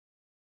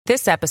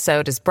This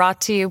episode is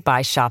brought to you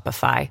by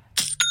Shopify.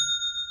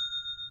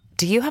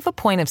 Do you have a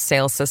point of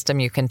sale system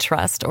you can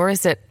trust, or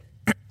is it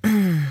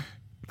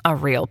a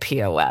real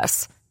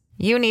POS?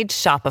 You need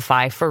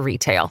Shopify for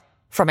retail.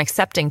 From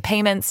accepting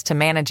payments to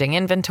managing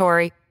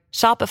inventory,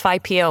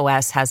 Shopify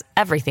POS has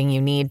everything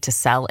you need to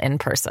sell in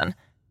person.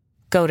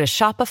 Go to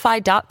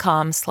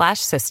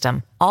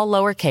shopify.com/system, all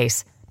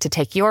lowercase, to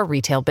take your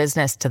retail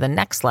business to the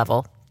next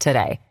level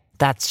today.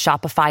 That's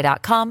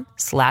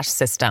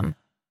shopify.com/system.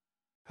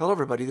 Hello,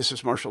 everybody. This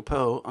is Marshall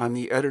Poe. I'm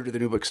the editor of the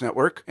New Books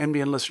Network.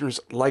 NBN listeners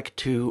like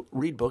to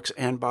read books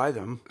and buy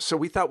them. So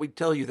we thought we'd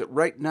tell you that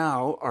right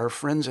now, our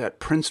friends at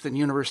Princeton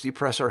University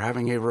Press are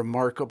having a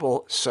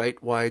remarkable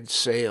site-wide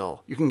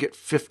sale. You can get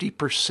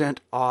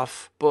 50%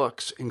 off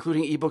books,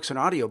 including ebooks and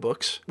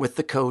audiobooks, with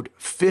the code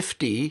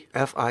 50,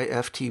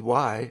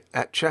 F-I-F-T-Y,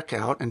 at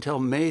checkout until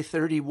May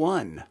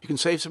 31. You can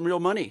save some real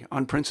money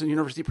on Princeton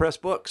University Press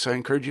books. I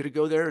encourage you to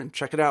go there and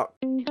check it out.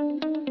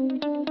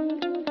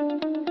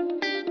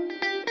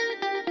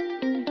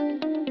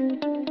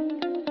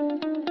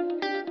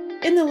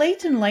 In the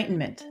late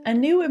Enlightenment, a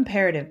new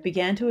imperative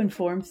began to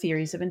inform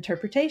theories of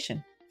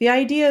interpretation, the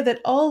idea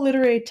that all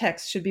literary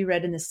texts should be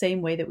read in the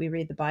same way that we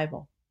read the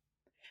Bible.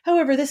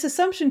 However, this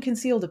assumption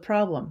concealed a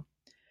problem.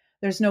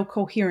 There's no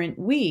coherent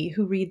we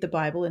who read the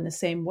Bible in the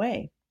same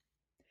way.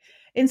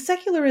 In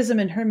Secularism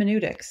and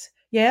Hermeneutics,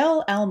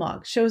 Yael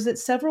Almog shows that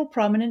several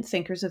prominent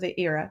thinkers of the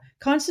era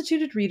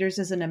constituted readers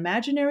as an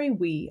imaginary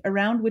we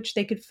around which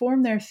they could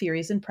form their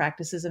theories and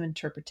practices of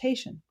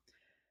interpretation.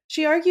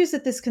 She argues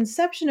that this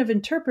conception of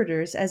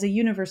interpreters as a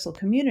universal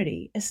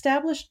community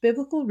established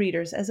biblical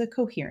readers as a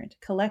coherent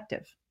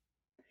collective.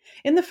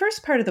 In the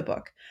first part of the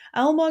book,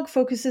 Almog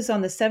focuses on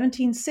the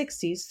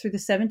 1760s through the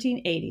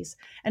 1780s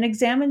and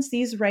examines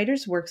these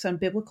writers' works on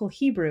biblical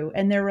Hebrew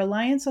and their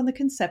reliance on the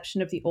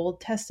conception of the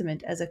Old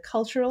Testament as a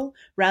cultural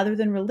rather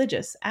than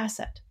religious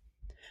asset.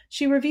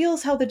 She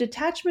reveals how the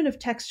detachment of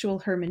textual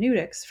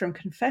hermeneutics from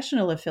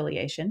confessional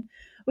affiliation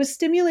was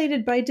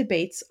stimulated by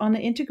debates on the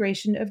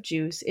integration of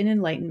Jews in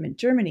Enlightenment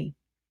Germany.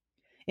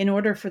 In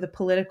order for the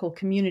political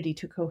community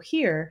to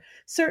cohere,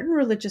 certain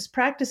religious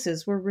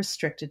practices were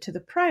restricted to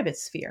the private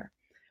sphere,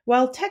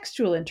 while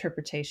textual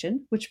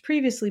interpretation, which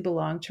previously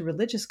belonged to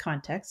religious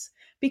contexts,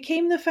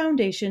 became the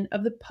foundation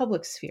of the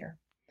public sphere.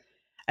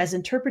 As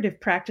interpretive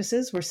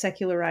practices were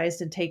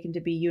secularized and taken to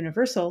be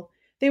universal,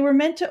 they were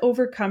meant to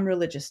overcome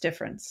religious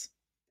difference.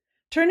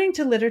 Turning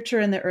to literature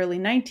in the early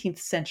 19th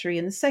century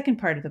in the second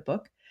part of the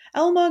book,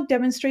 Almog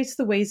demonstrates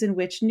the ways in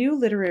which new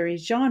literary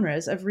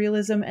genres of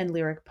realism and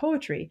lyric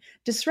poetry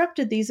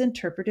disrupted these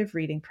interpretive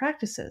reading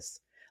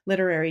practices.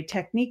 Literary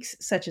techniques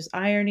such as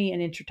irony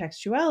and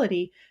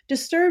intertextuality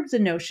disturbed the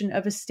notion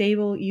of a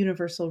stable,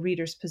 universal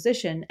reader's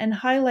position and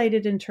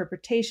highlighted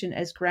interpretation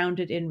as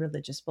grounded in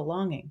religious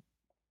belonging.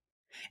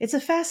 It's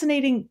a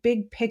fascinating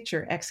big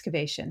picture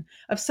excavation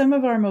of some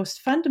of our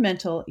most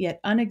fundamental yet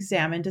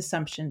unexamined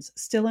assumptions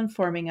still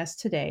informing us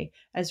today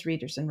as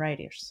readers and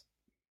writers.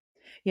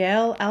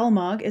 Yael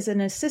Almog is an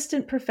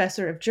assistant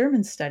professor of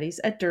German studies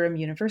at Durham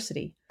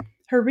University.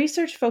 Her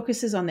research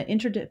focuses on the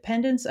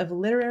interdependence of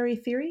literary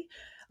theory,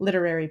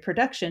 literary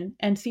production,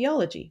 and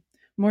theology.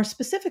 More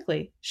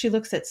specifically, she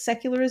looks at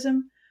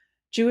secularism,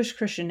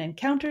 Jewish-Christian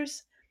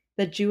encounters,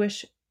 the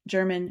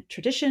Jewish-German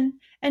tradition,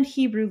 and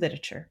Hebrew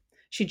literature.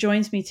 She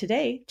joins me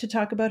today to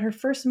talk about her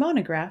first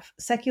monograph,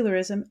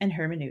 Secularism and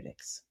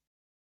Hermeneutics.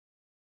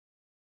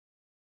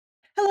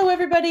 Hello,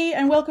 everybody,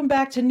 and welcome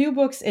back to New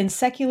Books in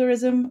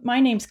Secularism. My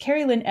name's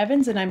Carrie Lynn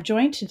Evans, and I'm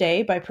joined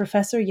today by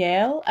Professor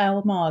Yael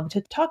Almog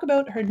to talk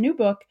about her new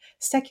book,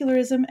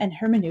 Secularism and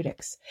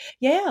Hermeneutics.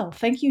 Yael,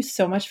 thank you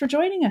so much for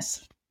joining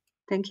us.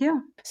 Thank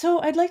you.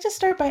 So I'd like to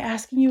start by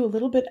asking you a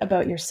little bit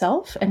about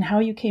yourself and how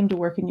you came to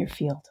work in your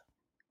field.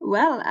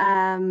 Well,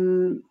 I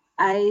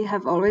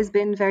have always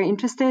been very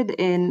interested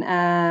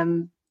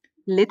in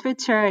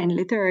literature and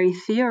literary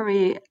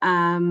theory,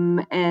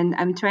 and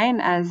I'm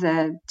trained as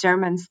a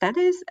German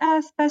studies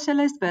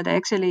specialist, but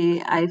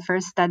actually I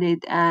first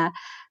studied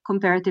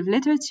comparative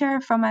literature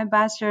for my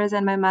bachelor's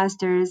and my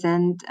master's,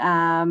 and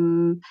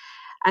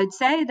I'd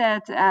say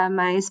that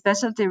my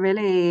specialty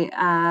really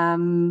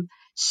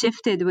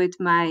shifted with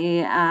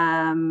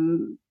my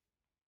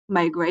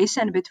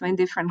migration between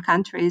different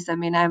countries. I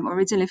mean, I'm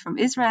originally from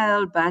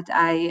Israel, but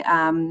I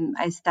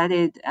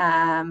studied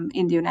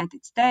in the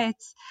United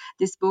States.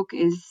 This book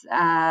is,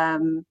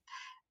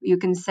 you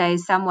can say,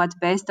 somewhat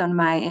based on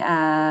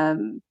my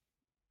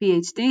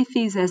PhD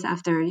thesis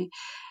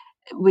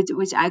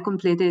which I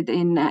completed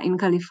in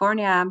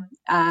California.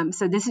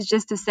 So this is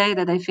just to say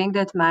that I think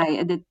that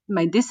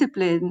my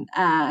discipline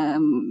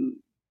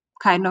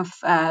kind of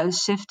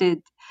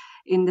shifted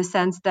in the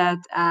sense that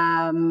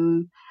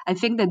I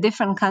think that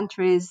different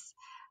countries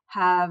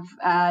have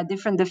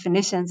different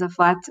definitions of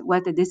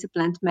what a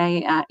discipline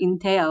may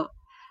entail.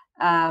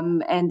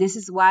 And this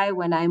is why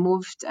when I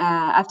moved,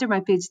 after my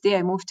PhD,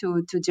 I moved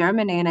to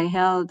Germany, and I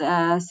held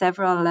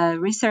several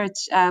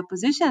research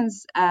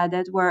positions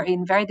that were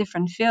in very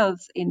different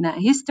fields, in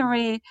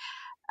history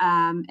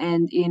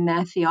and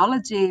in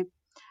theology.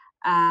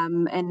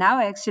 And now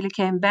I actually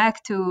came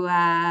back to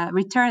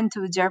return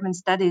to German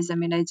studies. I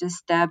mean, I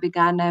just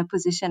began a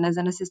position as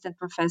an assistant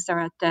professor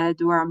at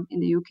Durham in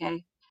the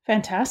UK.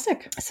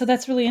 Fantastic. So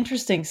that's really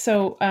interesting.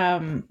 So,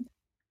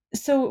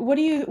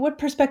 what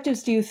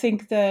perspectives do you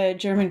think the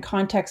German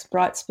context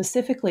brought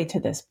specifically to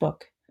this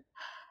book?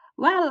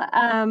 Well,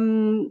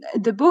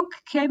 the book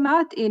came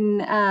out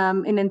in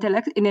an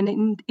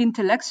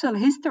intellectual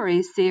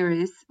history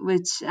series,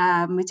 which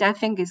I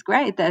think is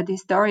great that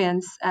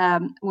historians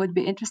would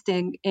be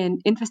interested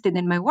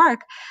in my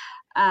work.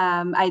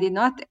 I did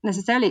not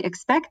necessarily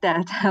expect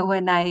that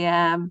when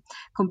I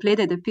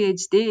completed a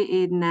PhD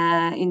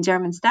in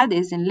German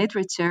studies in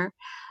literature,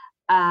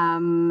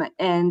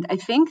 and I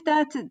think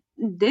that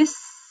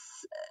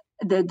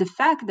the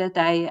fact that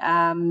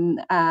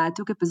I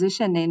took a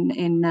position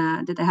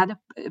that I had a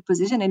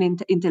position in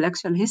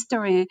intellectual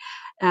history,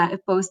 a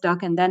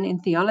postdoc, and then in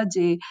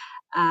theology,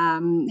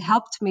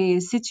 helped me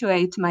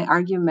situate my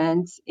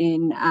arguments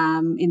in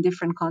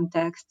different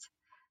contexts.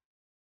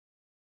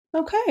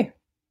 Okay.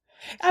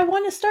 I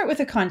want to start with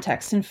the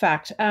context, in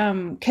fact,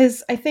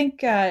 because I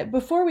think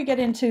before we get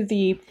into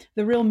the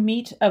real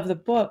meat of the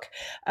book,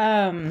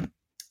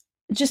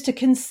 just to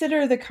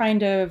consider the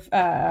kind of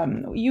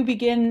you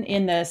begin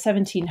in the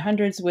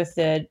 1700s with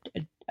the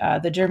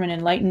German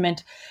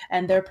Enlightenment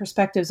and their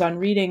perspectives on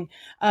reading,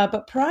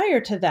 but prior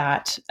to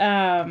that.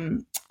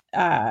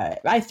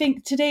 I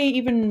think today,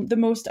 even the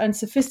most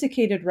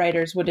unsophisticated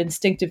writers would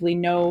instinctively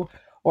know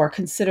or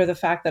consider the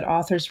fact that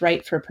authors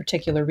write for a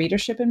particular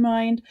readership in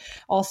mind.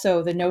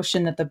 Also, the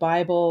notion that the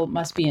Bible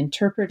must be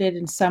interpreted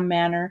in some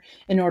manner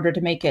in order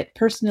to make it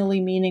personally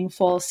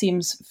meaningful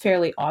seems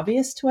fairly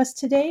obvious to us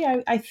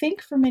today, I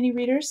think, for many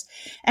readers.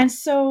 And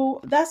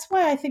so that's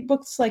why I think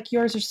books like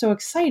yours are so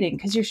exciting,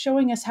 because you're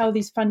showing us how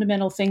these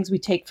fundamental things we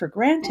take for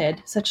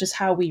granted, such as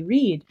how we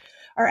read,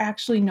 are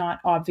actually not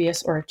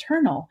obvious or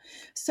eternal.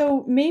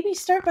 So maybe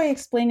start by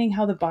explaining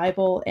how the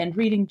Bible and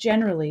reading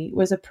generally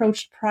was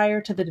approached prior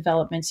to the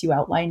developments you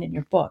outlined in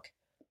your book.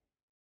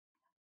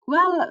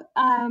 Well,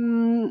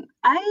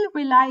 I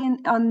rely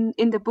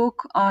in the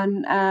book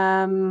on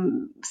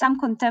some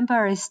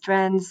contemporary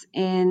strands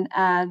in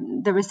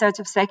the research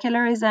of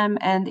secularism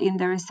and in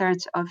the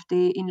research of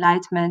the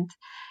Enlightenment.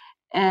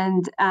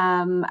 And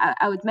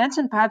I would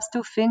mention perhaps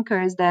two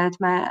thinkers that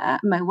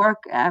my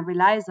work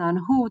relies on,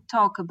 who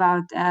talk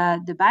about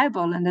the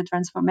Bible and the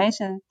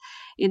transformation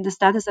in the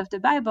status of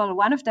the Bible.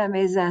 One of them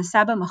is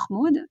Saba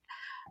Mahmoud,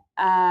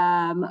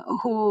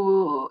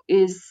 who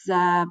is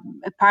a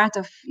part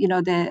of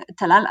the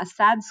Talal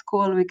Assad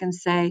school, we can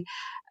say,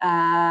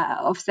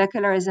 of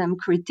secularism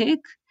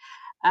critique.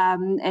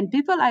 And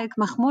people like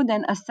Mahmoud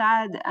and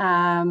Assad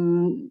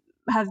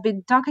have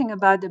been talking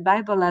about the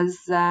Bible as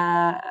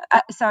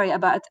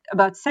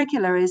about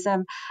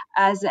secularism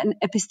as an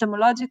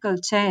epistemological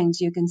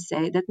change, you can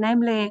say, that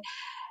namely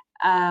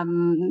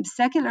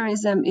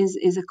secularism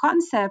is a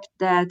concept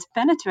that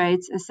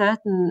penetrates a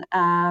certain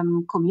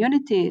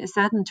community, a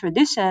certain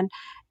tradition,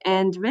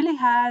 and really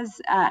has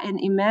an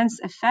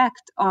immense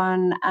effect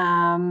on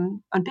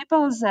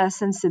people's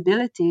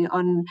sensibility,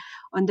 on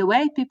the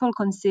way people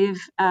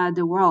conceive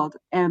the world.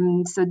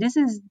 So this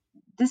is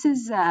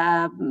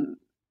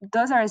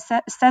those are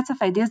sets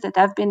of ideas that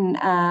I've been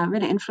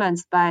really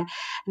influenced by.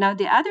 Now,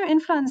 the other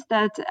influence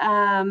that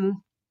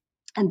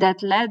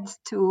led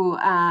to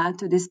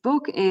this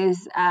book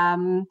is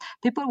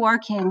people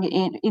working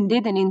in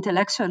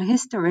intellectual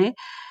history.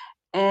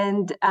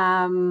 And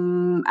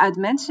I'd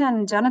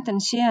mentioned Jonathan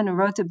Sheehan, who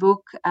wrote a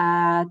book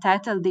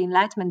titled The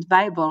Enlightenment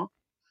Bible.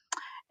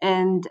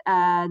 And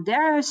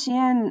there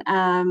Sheehan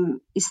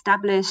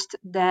established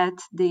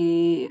that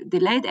the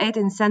late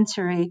 18th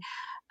century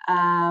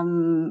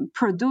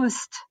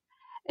produced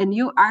a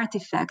new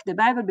artifact. The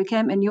Bible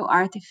became a new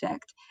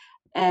artifact.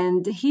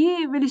 And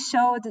he really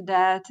showed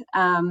that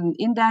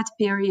in that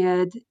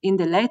period, in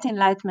the late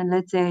Enlightenment,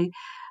 let's say,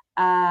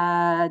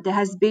 there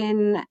has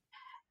been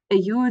a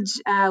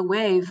huge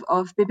wave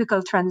of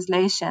biblical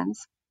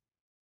translations.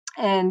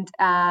 And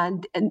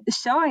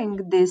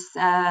showing this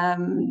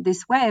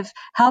wave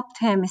helped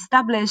him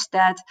establish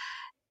that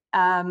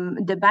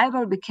the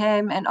Bible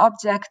became an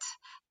object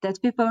that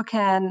people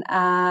can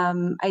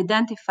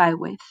identify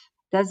with.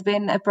 There's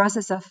been a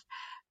process of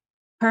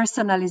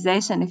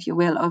personalization, if you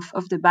will,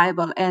 of the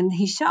Bible. And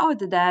he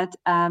showed that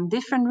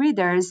different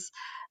readers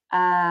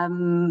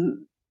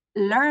learned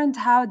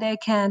how they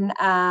can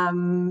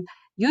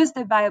use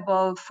the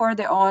Bible for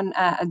their own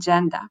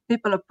agenda.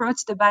 People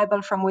approach the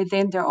Bible from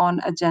within their own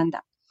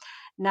agenda.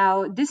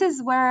 Now, this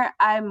is where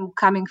I'm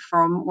coming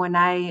from when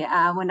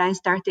I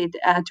started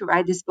to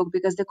write this book,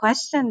 because the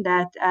question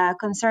that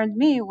concerned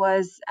me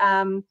was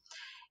the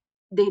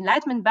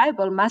Enlightenment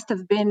Bible must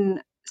have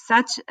been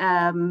such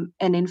an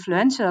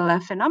influential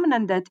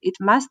phenomenon that it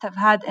must have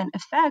had an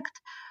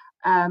effect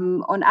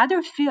on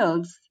other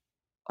fields,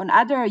 on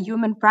other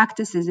human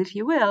practices, if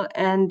you will.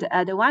 And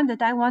the one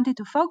that I wanted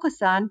to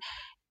focus on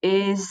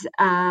is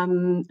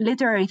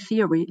literary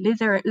theory,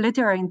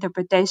 literary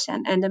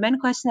interpretation. And the main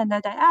question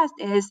that I asked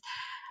is,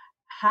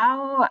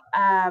 how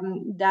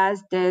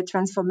does the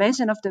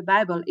transformation of the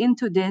Bible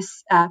into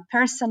this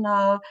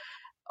personal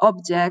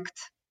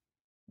object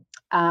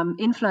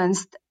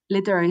influenced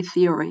literary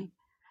theory.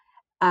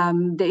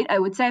 I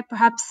would say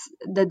perhaps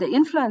that the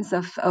influence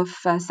of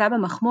Saba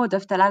Mahmoud,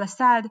 of Talal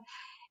Asad,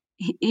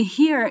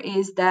 here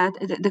is that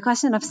the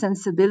question of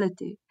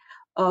sensibility,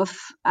 of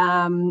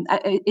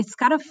it's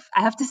kind of,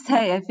 I have to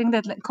say, I think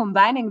that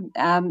combining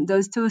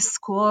those two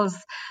schools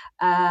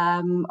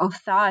of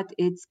thought,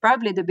 it's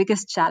probably the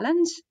biggest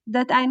challenge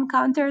that I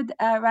encountered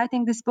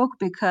writing this book,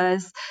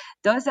 because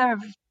those are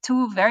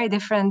two very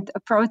different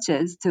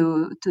approaches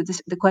to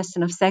the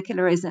question of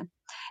secularism,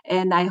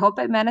 and I hope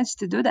I managed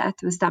to do that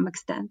to some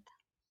extent.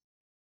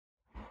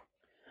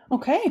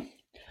 Okay.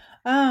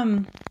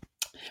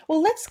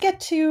 Well, let's get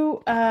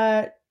to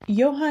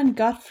Johann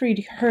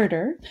Gottfried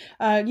Herder.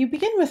 You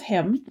begin with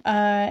him,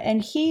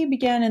 and he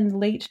began in the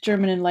late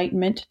German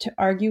Enlightenment to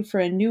argue for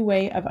a new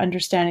way of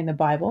understanding the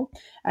Bible,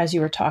 as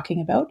you were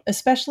talking about,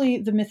 especially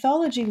the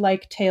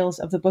mythology-like tales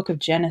of the book of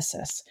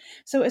Genesis.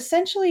 So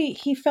essentially,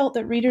 he felt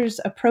that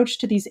readers' approach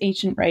to these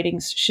ancient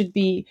writings should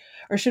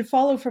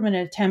follow from an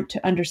attempt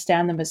to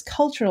understand them as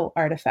cultural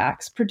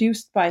artifacts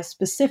produced by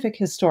specific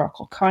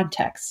historical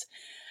contexts.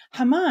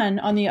 Haman,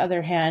 on the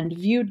other hand,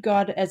 viewed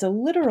God as a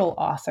literal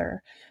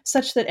author,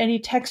 such that any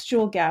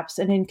textual gaps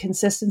and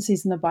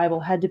inconsistencies in the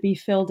Bible had to be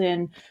filled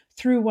in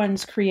through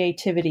one's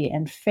creativity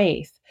and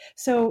faith.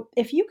 So,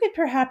 if you could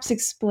perhaps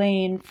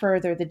explain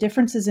further the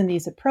differences in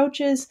these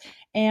approaches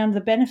and the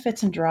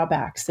benefits and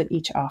drawbacks that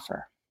each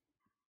offer.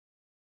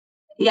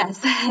 Yes,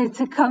 it's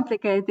a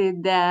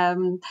complicated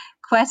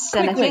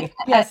question.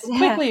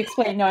 Quickly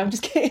explain. No, I'm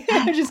just kidding.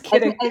 I'm just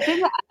kidding. I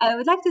think I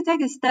would like to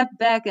take a step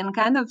back and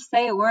kind of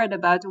say a word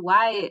about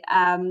why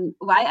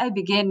I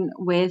begin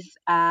with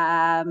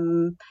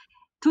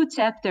two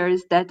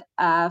chapters that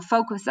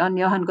focus on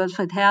Johann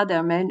Gottfried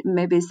Herder.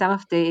 Maybe some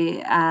of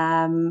the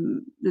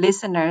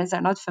listeners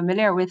are not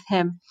familiar with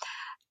him.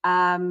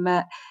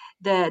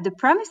 The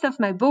premise of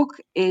my book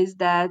is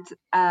that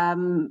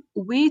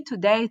we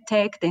today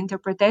take the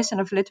interpretation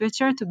of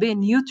literature to be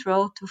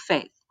neutral to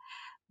faith.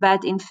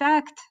 But in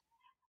fact,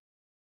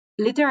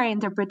 literary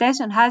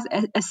interpretation has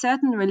a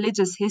certain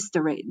religious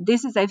history.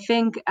 This is, I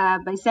think,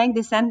 by saying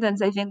this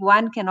sentence, I think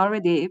one can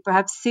already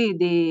perhaps see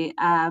the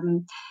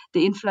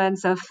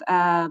influence of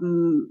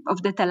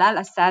the Talal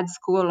Asad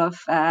school of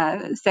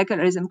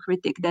secularism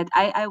critic, that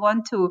I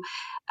want to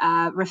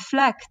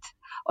reflect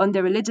on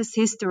the religious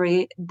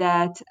history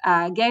that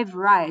gave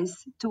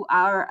rise to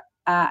our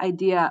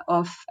idea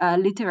of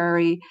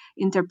literary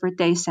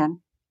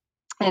interpretation.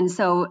 And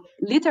so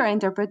literary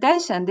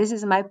interpretation, this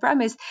is my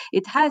premise,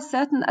 it has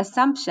certain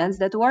assumptions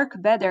that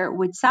work better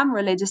with some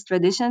religious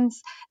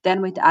traditions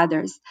than with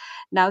others.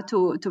 Now,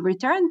 to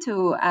return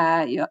to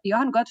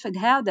Johann Gottfried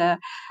Herder,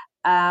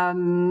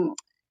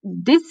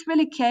 this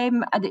really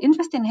came, the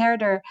interest in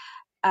Herder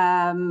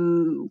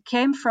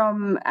came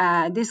from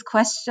this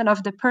question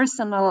of the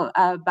personal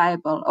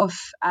Bible, of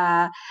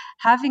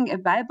having a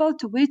Bible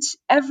to which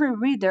every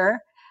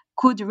reader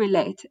could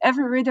relate.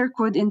 Every reader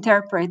could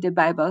interpret the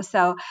Bible.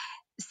 So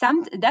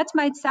that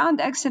might sound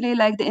actually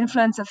like the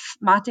influence of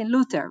Martin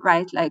Luther,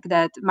 right? Like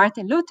that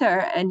Martin Luther,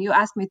 and you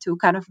asked me to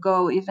kind of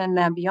go even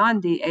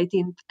beyond the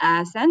 18th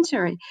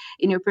century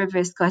in your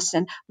previous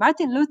question.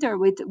 Martin Luther,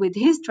 with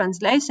his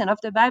translation of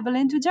the Bible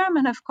into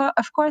German, of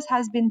course,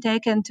 has been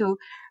taken to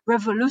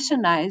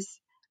revolutionize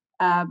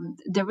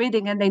the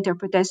reading and the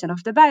interpretation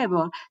of the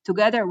Bible,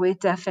 together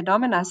with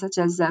phenomena such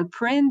as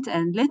print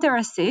and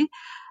literacy.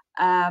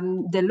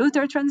 The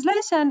Luther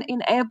translation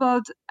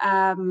enabled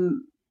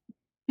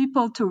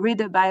people to read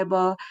the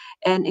Bible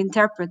and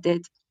interpret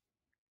it.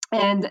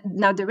 And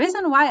now the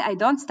reason why I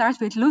don't start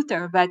with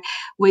Luther, but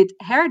with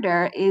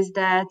Herder, is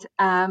that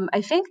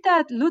I think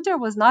that Luther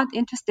was not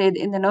interested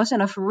in the notion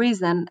of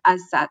reason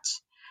as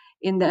such,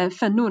 in the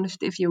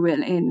Vernunft, if you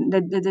will, in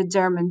the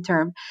German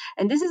term.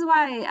 And this is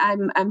why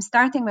I'm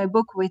starting my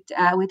book with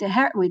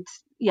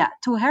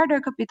two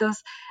Herder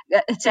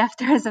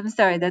chapters. I'm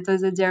sorry, that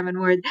was a German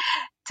word.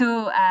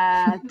 Two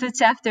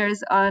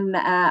chapters on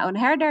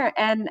Herder,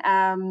 and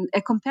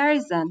a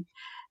comparison,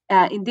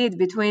 indeed,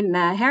 between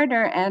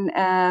Herder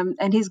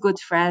and his good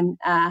friend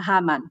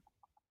Haman.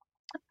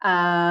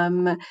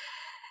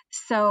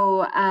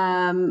 So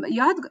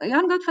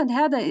Johann Gottfried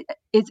Herder,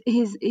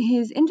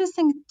 he's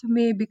interesting to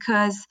me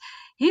because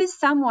he's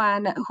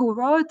someone who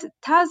wrote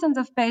thousands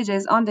of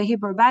pages on the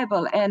Hebrew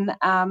Bible. And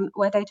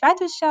what I try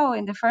to show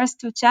in the first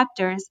two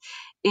chapters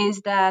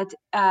is that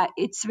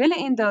it's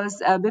really in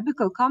those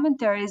biblical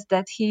commentaries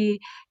that he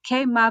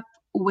came up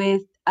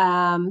with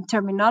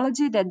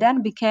terminology that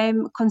then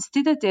became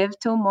constitutive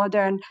to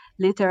modern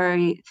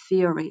literary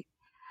theory.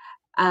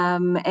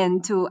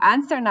 And to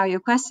answer now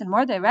your question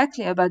more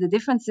directly about the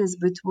differences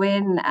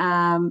between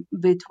Herder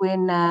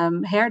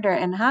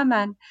and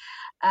Haman,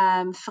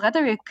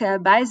 Frederick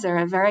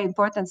Beiser, a very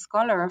important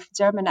scholar of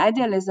German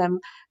idealism,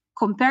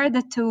 compared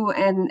the two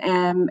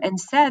and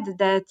said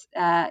that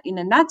in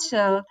a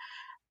nutshell,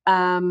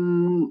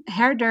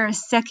 Herder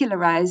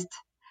secularized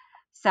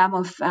some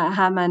of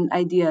Hamann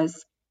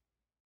ideas.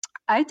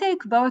 I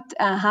take both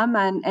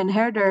Hamann and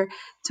Herder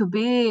to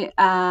be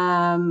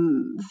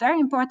very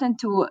important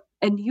to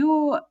a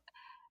new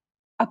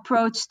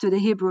approach to the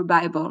Hebrew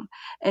Bible,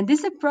 and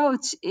this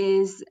approach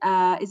is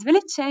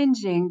really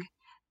changing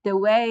the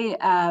way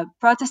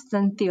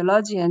Protestant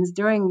theologians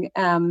during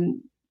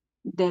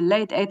the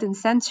late 18th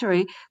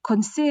century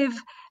conceive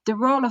the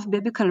role of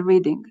biblical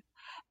reading,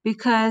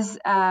 because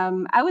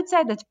I would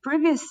say that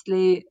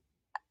previously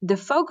the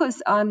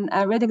focus on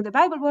reading the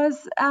Bible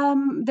was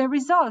the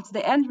results,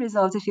 the end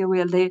result, if you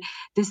will.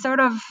 The sort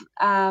of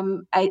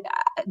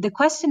the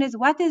question is,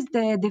 what is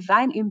the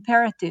divine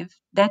imperative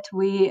that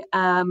we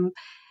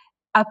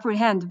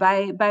apprehend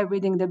by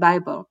reading the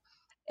Bible?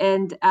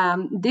 And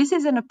this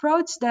is an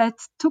approach that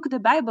took the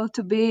Bible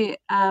to be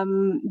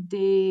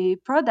the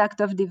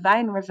product of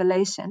divine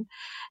revelation.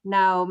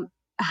 Now,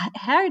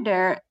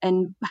 Herder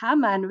and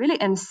Hamann really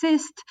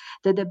insist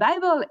that the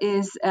Bible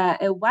is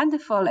a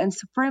wonderful and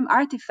supreme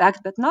artifact,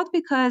 but not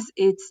because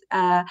it's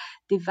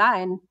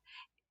divine.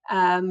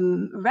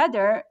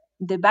 Rather,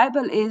 the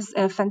Bible is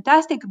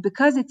fantastic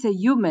because it's a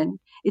human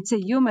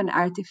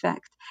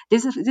artifact.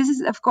 This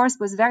is of course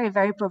was very,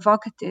 very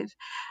provocative.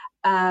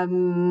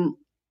 The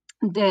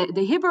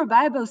Hebrew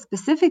Bible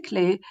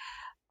specifically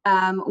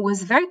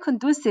was very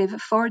conducive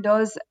for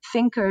those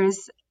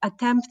thinkers'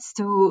 attempts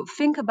to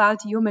think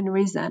about human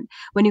reason.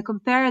 When you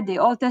compare the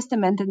Old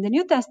Testament and the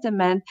New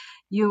Testament,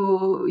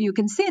 you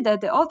can see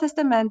that the Old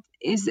Testament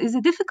is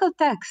a difficult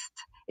text.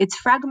 It's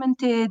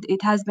fragmented.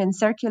 It has been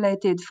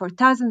circulated for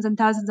thousands and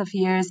thousands of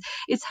years.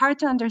 It's hard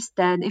to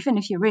understand. Even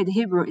if you read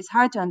Hebrew, it's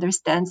hard to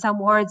understand. Some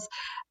words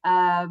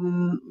are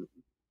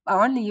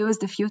only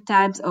used a few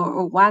times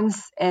or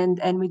once,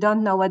 and we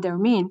don't know what they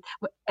mean.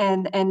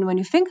 And when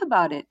you think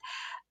about it,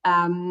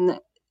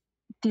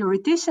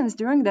 theoreticians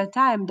during that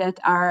time that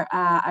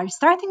are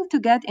starting to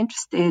get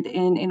interested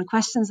in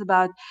questions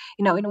about,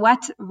 in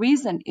what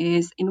reason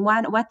is,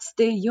 what's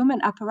the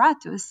human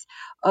apparatus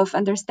of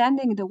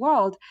understanding the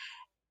world.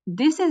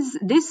 This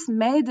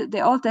made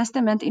the Old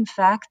Testament, in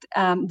fact,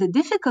 the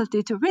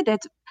difficulty to read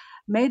it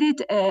made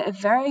it a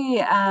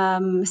very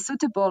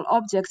suitable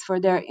object for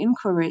their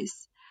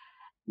inquiries.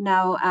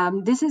 Now,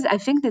 I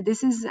think that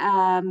this is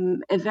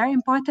a very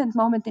important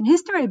moment in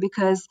history,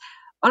 because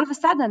all of a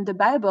sudden the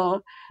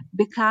Bible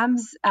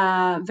becomes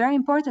very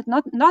important,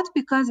 not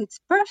because it's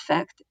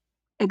perfect,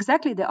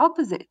 exactly the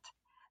opposite,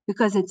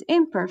 because it's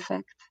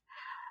imperfect.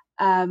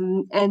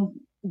 And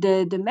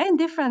the main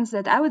difference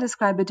that I would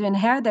describe between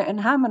Herder and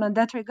Hamann on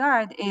that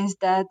regard is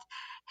that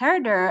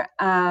Herder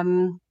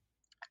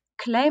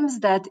claims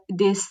that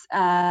this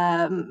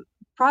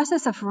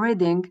process of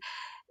reading,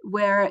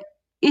 where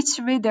each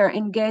reader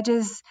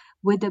engages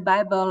with the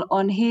Bible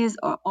on his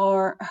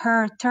or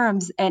her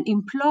terms and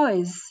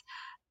employs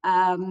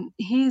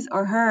his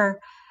or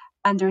her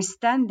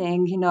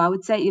understanding, I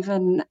would say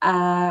even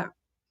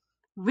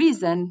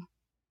reason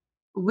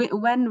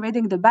when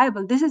reading the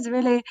Bible. This is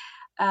really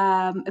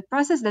a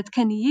process that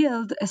can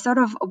yield a sort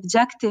of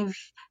objective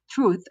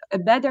truth, a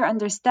better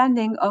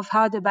understanding of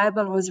how the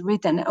Bible was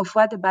written, of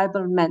what the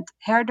Bible meant.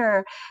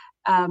 Herder,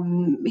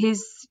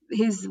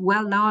 he's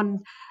well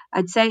known,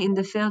 I'd say, in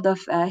the field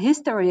of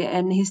history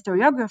and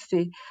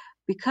historiography,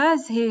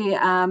 because he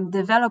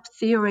developed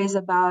theories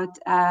about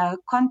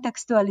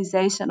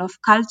contextualization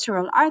of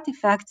cultural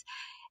artifacts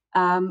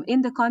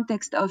in the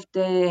context of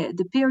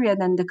the period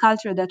and the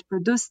culture that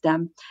produced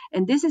them.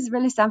 And this is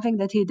really something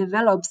that he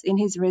develops in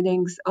his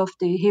readings of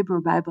the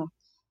Hebrew Bible.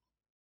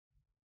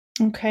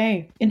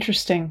 Okay,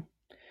 interesting.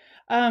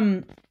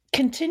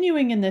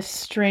 Continuing in this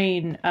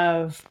strain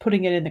of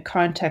putting it in the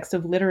context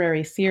of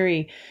literary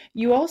theory,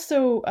 you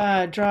also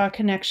draw a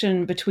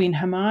connection between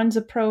Hamann's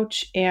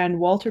approach and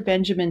Walter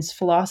Benjamin's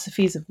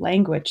philosophies of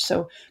language.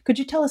 So could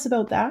you tell us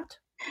about that?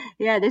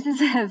 Yeah, this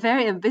is a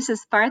very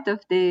ambitious part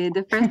of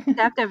the first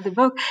chapter of the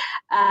book.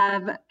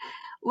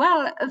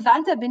 Well,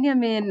 Walter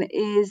Benjamin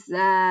is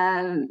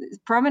a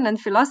prominent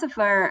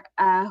philosopher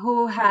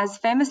who has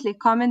famously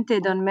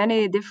commented on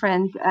many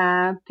different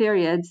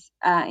periods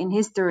in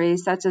history,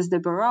 such as the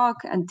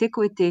Baroque,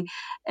 Antiquity,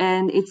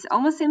 and it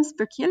almost seems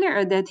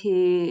peculiar that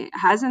he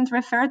hasn't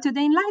referred to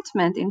the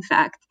Enlightenment, in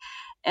fact.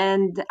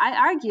 And I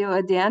argue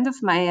at the end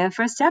of my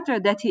first chapter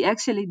that he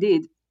actually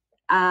did.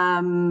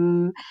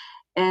 And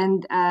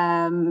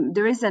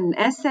there is an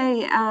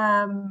essay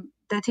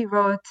that he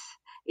wrote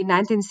in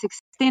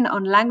 1916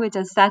 on language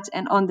as such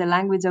and on the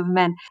language of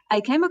men.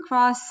 I came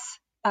across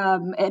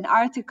an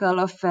article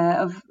of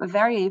a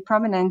very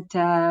prominent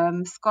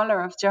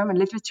scholar of German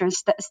literature,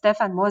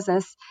 Stefan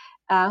Moses,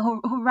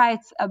 who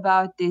writes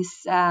about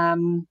this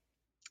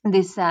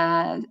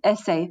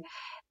essay.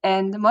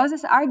 And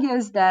Moses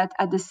argues that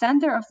at the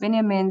center of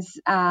Benjamin's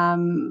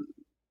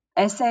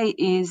essay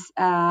is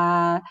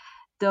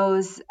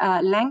those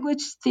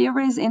language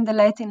theories in the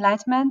late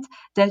Enlightenment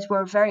that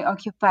were very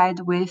occupied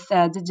with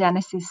the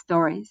Genesis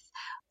stories.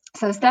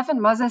 So Stefan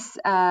Moses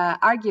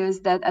argues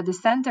that at the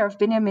center of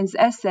Benjamin's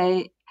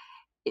essay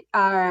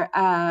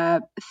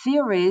are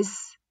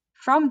theories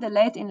from the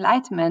late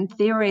Enlightenment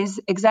theories,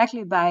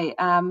 exactly by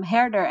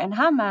Herder and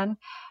Hamann,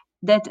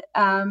 that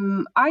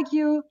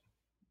argue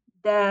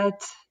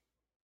that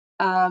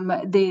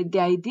the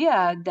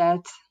idea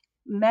that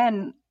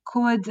man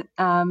could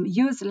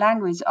use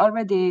language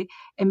already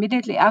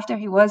immediately after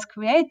he was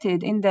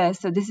created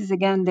so this is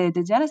again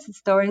the Genesis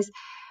stories,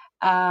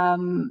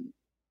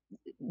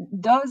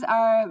 those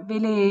are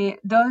really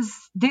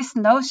this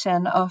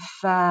notion of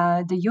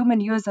the human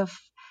use of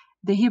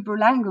the Hebrew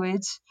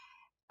language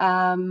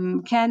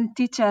can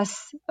teach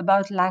us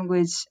about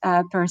language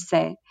per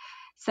se.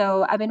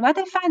 So, I mean, what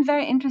I find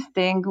very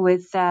interesting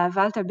with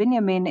Walter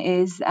Benjamin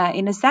is,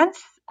 in a sense,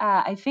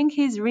 I think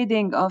his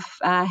reading of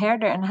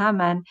Herder and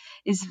Hamann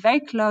is very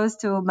close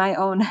to my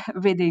own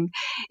reading,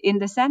 in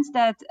the sense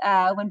that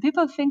when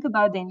people think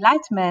about the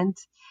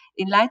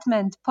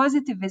Enlightenment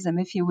positivism,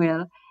 if you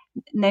will,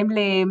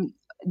 namely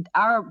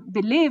our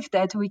belief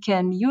that we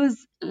can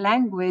use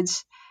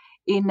language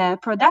in a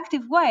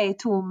productive way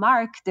to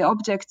mark the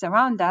objects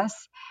around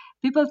us,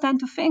 people tend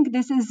to think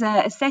this is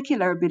a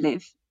secular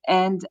belief.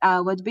 And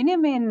what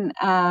Benjamin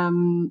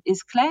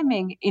is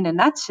claiming in a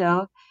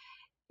nutshell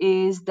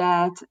is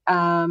that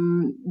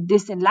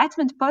this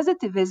Enlightenment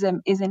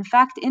positivism is in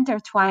fact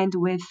intertwined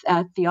with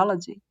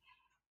theology.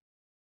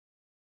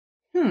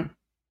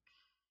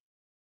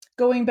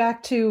 Going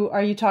back to,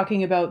 are you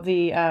talking about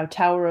the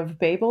Tower of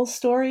Babel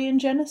story in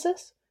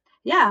Genesis?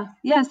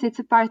 Yes, it's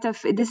a part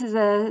of. This is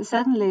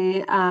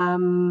certainly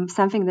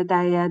something that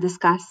I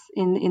discuss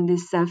in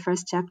this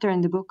first chapter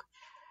in the book.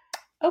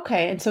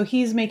 Okay, and so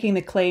he's making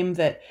the claim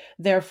that,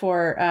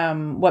 therefore,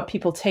 what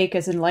people take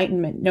as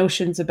Enlightenment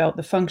notions about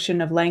the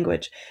function of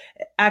language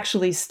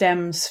actually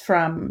stems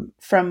from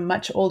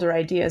much older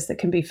ideas that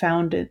can be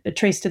found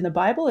traced in the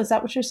Bible. Is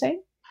that what you're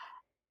saying?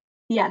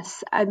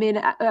 Yes, I mean,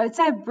 I'd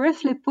say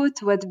briefly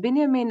put, what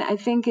Benjamin I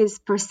think is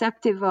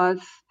perceptive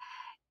of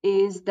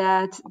is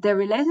that the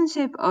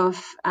relationship of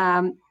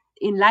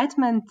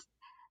Enlightenment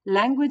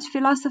language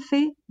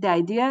philosophy, the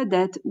idea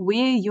that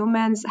we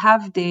humans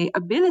have the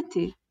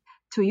ability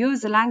to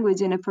use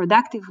language in a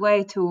productive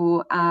way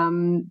to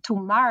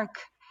mark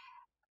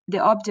the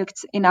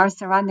objects in our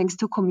surroundings,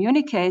 to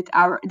communicate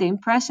the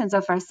impressions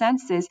of our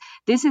senses.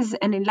 This is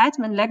an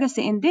Enlightenment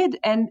legacy indeed,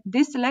 and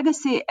this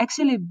legacy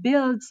actually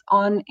builds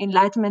on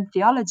Enlightenment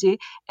theology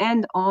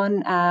and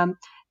on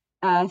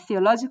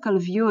theological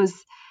views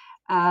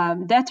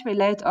that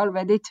relate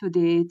already to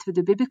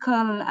the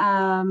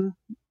biblical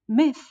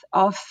myth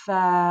of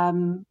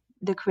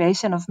the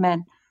creation of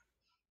man.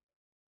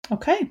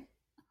 Okay.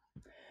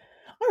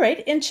 All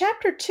right. In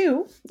chapter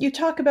 2, you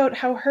talk about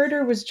how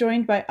Herder was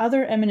joined by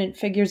other eminent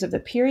figures of the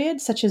period,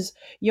 such as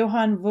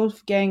Johann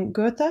Wolfgang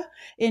Goethe,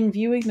 in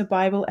viewing the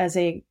Bible as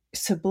a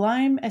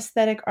sublime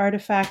aesthetic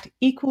artifact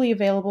equally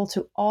available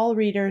to all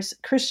readers,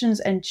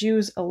 Christians and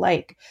Jews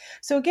alike.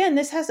 So again,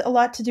 this has a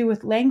lot to do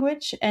with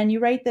language, and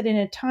you write that in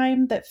a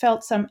time that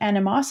felt some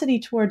animosity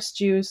towards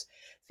Jews,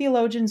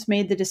 theologians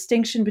made the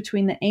distinction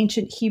between the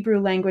ancient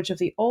Hebrew language of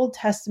the Old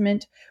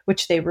Testament,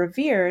 which they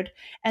revered,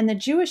 and the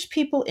Jewish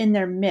people in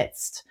their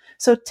midst.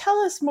 So tell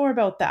us more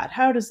about that.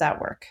 How does that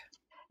work?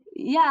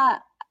 Yeah.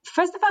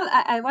 First of all,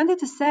 I wanted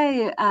to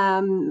say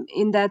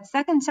in that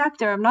second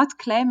chapter, I'm not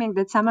claiming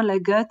that someone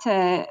like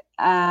Goethe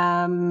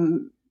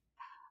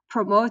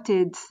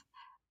promoted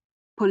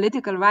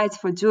political rights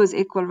for Jews,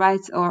 equal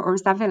rights, or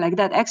something like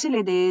that.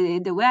 Actually,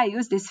 the way I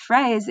use this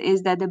phrase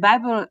is that the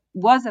Bible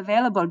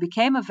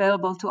became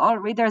available to all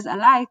readers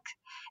alike,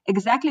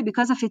 exactly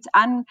because of its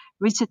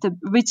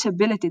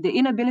unreachability, the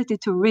inability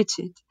to reach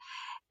it.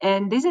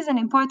 And this is an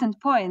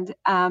important point.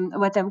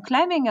 What I'm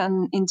claiming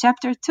in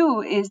chapter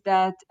 2 is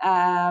that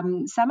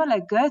someone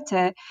like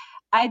Goethe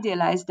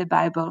idealized the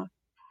Bible,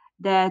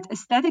 that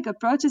aesthetic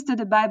approaches to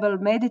the Bible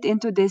made it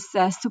into this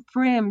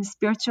supreme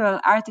spiritual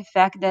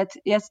artifact that,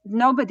 yes,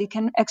 nobody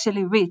can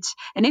actually reach.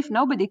 And if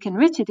nobody can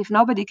reach it, if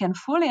nobody can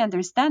fully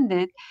understand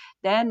it,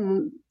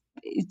 then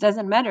it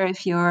doesn't matter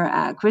if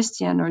you're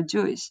Christian or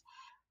Jewish.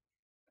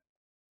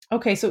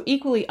 Okay, so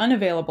equally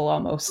unavailable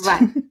almost.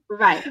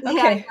 Right. Okay.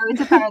 Yeah,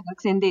 it's a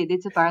paradox indeed.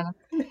 It's a paradox.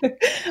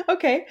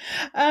 Okay.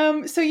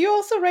 So you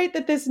also write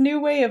that this new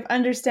way of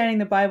understanding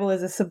the Bible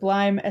as a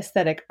sublime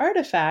aesthetic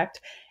artifact,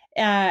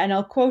 and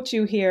I'll quote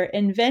you here,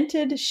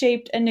 invented,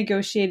 shaped, and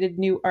negotiated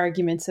new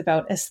arguments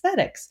about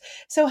aesthetics.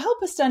 So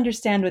help us to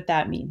understand what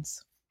that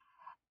means.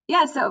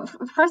 Yeah, so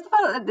first of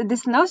all,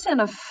 this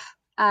notion of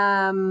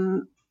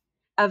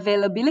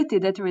availability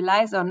that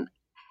relies on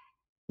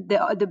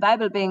the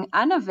Bible being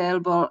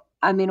unavailable,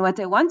 I mean, what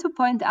I want to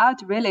point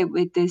out really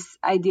with this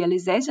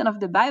idealization of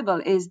the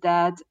Bible is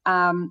that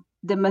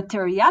the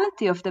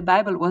materiality of the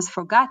Bible was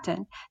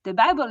forgotten. The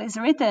Bible is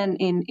written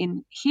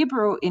in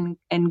Hebrew,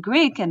 in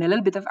Greek, and a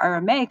little bit of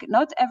Aramaic.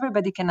 Not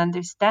everybody can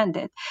understand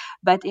it.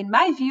 But in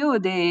my view,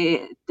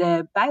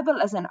 the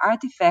Bible as an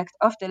artifact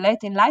of the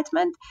late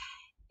Enlightenment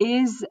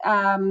is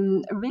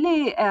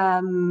really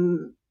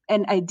an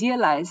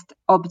idealized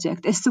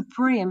object, a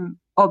supreme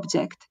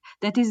object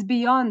that is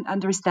beyond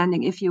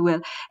understanding, if you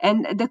will.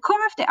 And the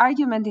core of the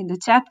argument in the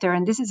chapter,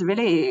 and this is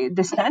really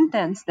the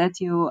sentence that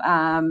you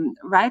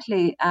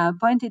rightly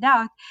pointed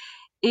out,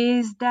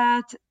 is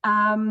that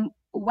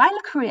while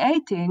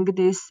creating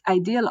this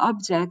ideal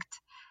object,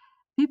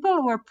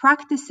 people were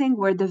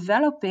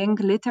developing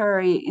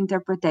literary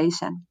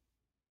interpretation.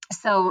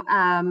 So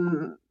I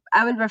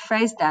will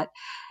rephrase that.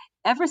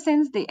 Ever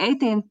since the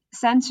 18th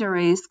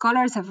century,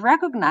 scholars have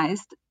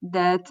recognized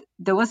that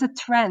there was a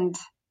trend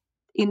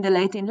in the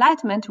late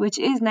Enlightenment, which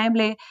is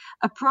namely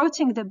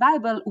approaching the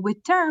Bible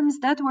with terms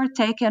that were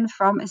taken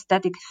from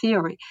aesthetic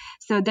theory.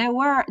 So there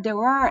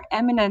were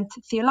eminent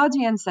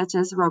theologians such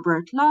as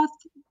Robert Loth,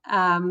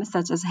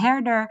 such as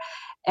Herder,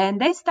 and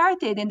they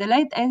started in the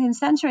late 18th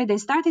century, they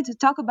started to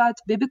talk about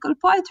biblical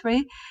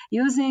poetry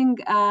using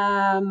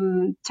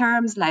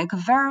terms like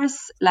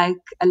verse, like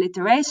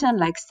alliteration,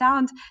 like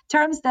sound,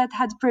 terms that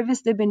had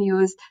previously been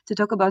used to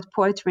talk about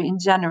poetry in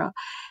general.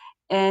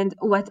 And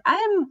what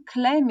I'm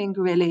claiming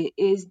really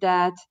is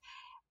that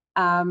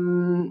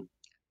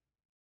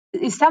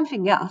is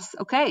something else,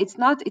 okay? It's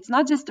not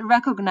just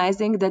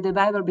recognizing that the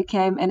Bible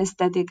became an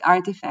aesthetic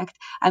artifact.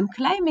 I'm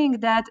claiming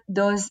that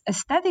those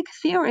aesthetic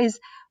theories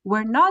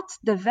were not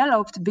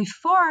developed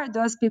before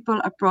those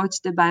people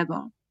approached the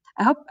Bible.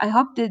 I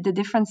hope that the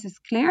difference is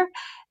clear,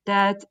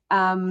 that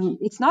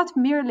it's not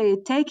merely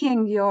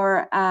taking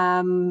your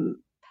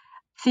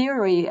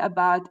theory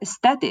about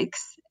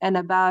aesthetics and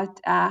about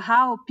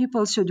how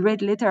people should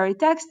read literary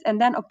texts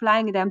and then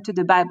applying them to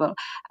the Bible.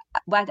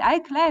 What I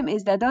claim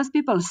is that those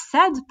people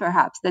said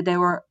perhaps that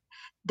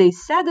they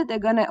said that they're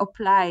going to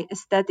apply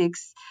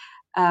aesthetics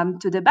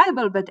to the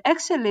Bible, but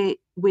actually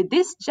with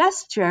this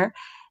gesture,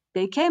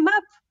 they came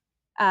up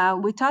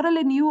with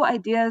totally new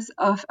ideas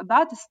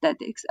about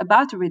aesthetics,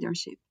 about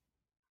readership.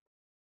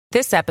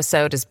 This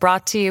episode is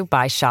brought to you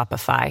by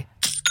Shopify.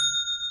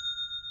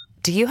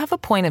 Do you have a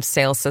point of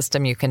sale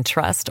system you can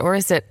trust, or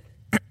is it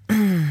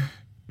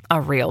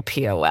a real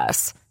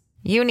POS?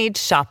 You need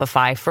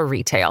Shopify for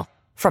retail.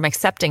 From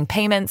accepting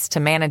payments to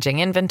managing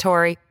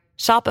inventory,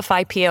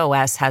 Shopify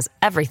POS has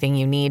everything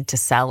you need to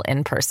sell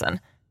in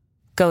person.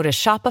 Go to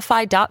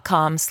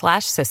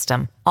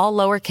shopify.com/system, all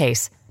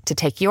lowercase, to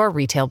take your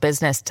retail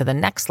business to the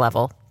next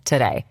level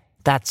today.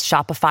 That's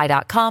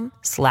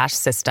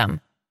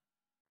shopify.com/system.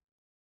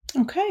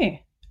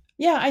 Okay.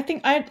 Yeah, I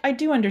think I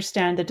do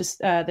understand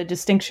the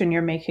distinction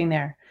you're making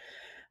there.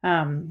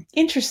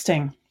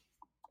 Interesting.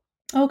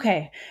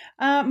 Okay,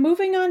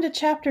 moving on to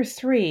chapter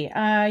 3,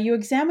 you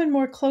examine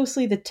more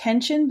closely the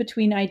tension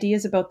between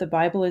ideas about the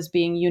Bible as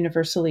being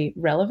universally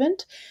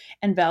relevant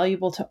and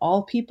valuable to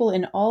all people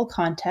in all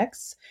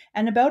contexts,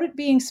 and about it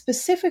being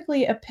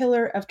specifically a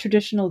pillar of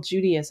traditional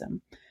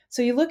Judaism.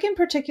 So you look in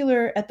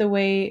particular at the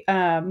way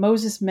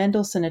Moses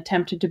Mendelssohn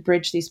attempted to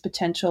bridge these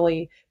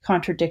potentially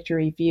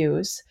contradictory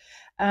views.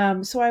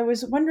 So I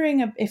was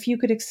wondering if you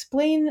could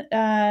explain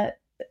that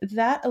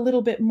a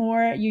little bit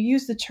more. You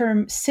use the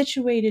term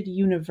situated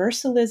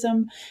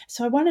universalism.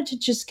 So I wanted to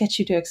just get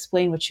you to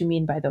explain what you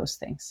mean by those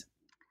things.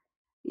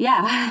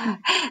 Yeah,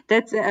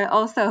 that's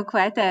also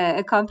quite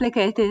a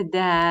complicated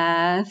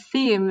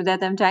theme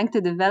that I'm trying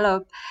to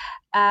develop.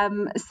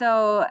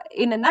 So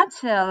in a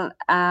nutshell,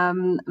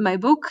 my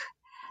book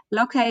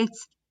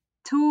locates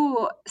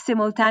two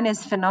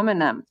simultaneous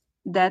phenomena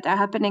that are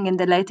happening in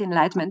the late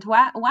Enlightenment.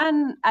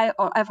 One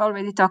I've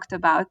already talked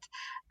about,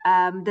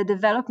 the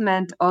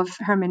development of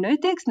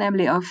hermeneutics,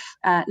 namely of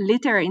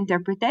literary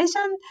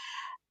interpretation,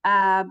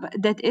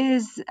 that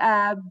is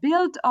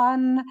built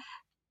on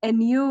a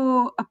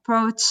new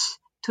approach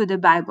to the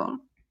Bible.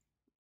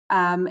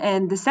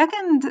 And the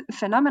second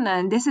phenomenon,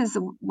 and this is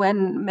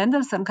when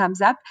Mendelssohn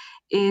comes up,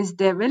 is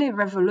the really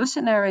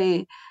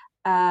revolutionary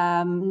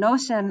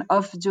notion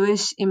of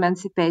Jewish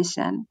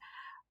emancipation.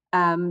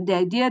 The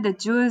idea that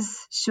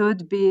Jews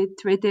should be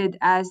treated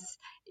as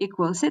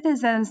equal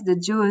citizens, the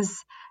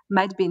Jews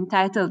might be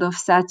entitled of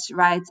such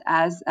rights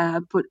as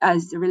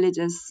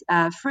religious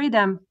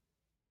freedom.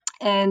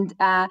 And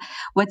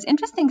what's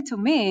interesting to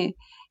me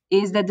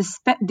is the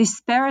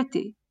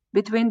disparity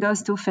between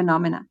those two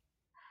phenomena.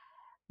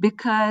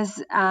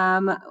 Because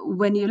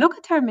when you look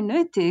at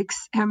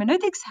hermeneutics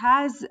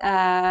has,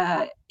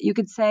 you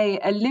could say,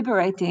 a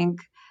liberating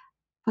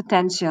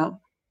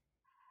potential.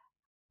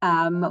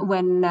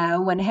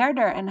 When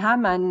Herder and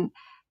Hamann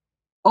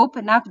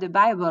open up the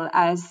Bible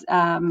as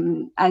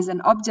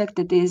an object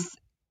that is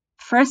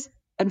first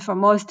and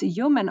foremost a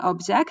human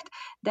object,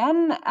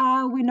 then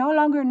we no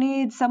longer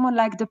need someone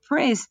like the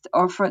priest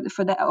or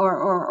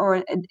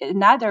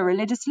another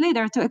religious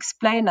leader to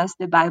explain us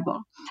the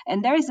Bible.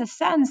 And there is a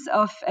sense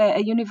of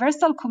a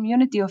universal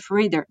community of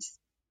readers.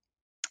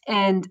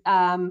 And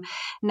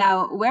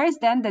now, where is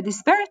then the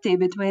disparity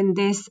between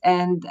this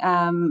and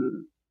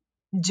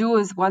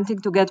Jews wanting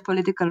to get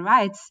political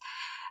rights?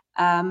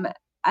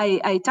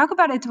 I talk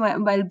about it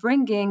while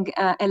bringing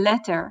a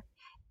letter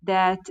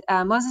that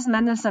Moses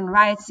Mendelssohn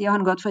writes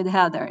Johann Gottfried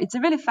Herder. It's a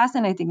really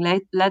fascinating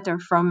letter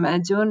from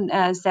June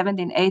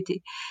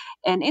 1780.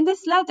 And in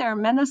this letter,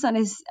 Mendelssohn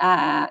is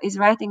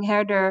writing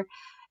Herder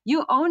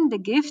You own the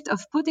gift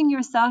of putting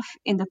yourself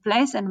in the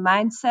place and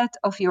mindset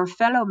of your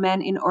fellow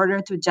man in order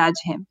to judge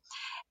him.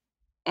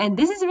 And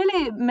this is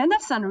really,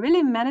 Mendelssohn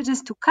really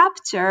manages to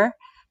capture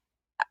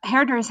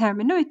Herder's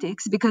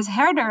hermeneutics, because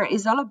Herder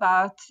is all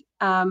about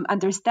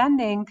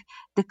understanding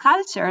the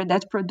culture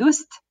that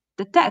produced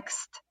the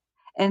text.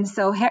 And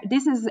so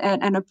this is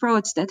an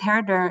approach that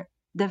Herder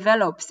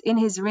develops in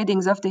his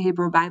readings of the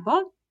Hebrew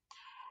Bible.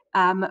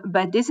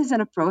 But this is an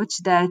approach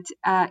that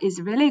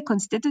is really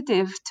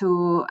constitutive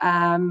to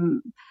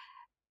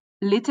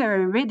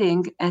literary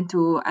reading and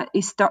to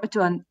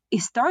an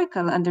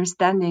historical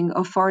understanding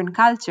of foreign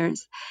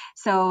cultures.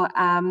 So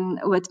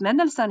what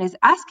Mendelssohn is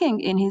asking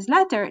in his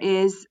letter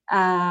is,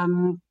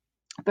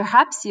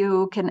 perhaps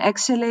you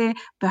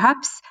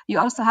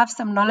also have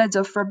some knowledge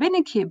of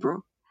rabbinic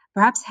Hebrew.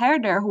 Perhaps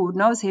Herder, who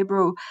knows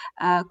Hebrew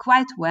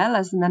quite well,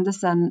 as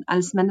Mendelssohn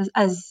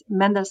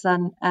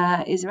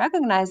is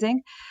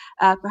recognizing,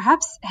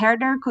 perhaps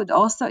Herder could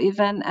also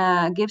even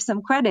give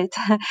some credit,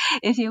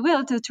 if you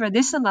will, to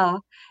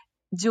traditional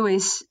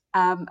Jewish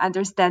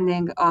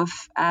understanding of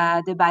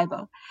the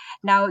Bible.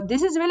 Now,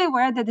 this is really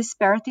where the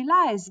disparity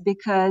lies,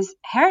 because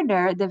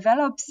Herder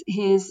develops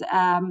his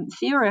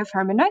theory of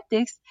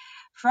hermeneutics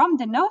from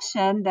the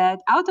notion that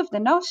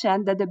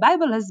the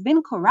Bible has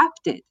been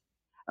corrupted.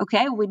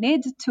 Okay, we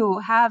need to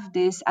have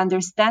this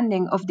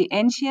understanding of the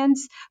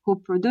ancients who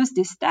produced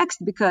this text,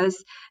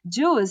 because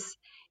Jews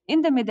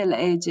in the Middle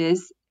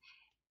Ages,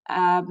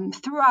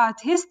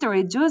 throughout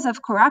history, Jews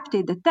have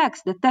corrupted the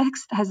text. The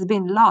text has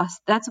been lost.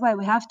 That's why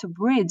we have to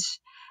bridge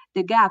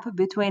the gap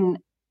between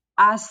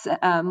us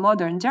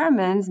modern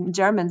Germans,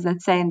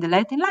 let's say, in the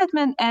late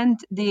Enlightenment, and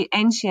the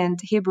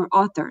ancient Hebrew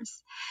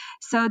authors.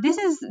 So this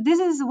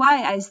is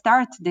why I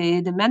start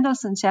the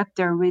Mendelssohn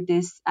chapter with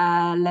this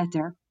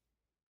letter.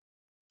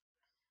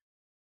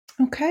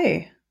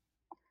 Okay.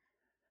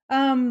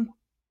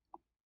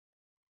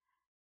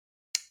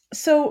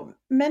 So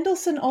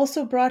Mendelssohn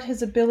also brought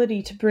his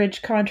ability to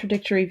bridge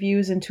contradictory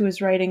views into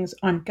his writings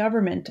on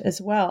government as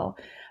well.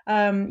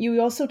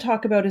 You also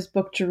talk about his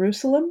book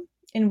Jerusalem,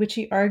 in which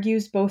he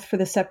argues both for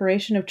the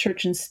separation of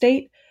church and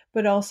state,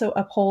 but also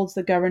upholds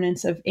the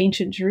governance of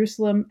ancient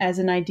Jerusalem as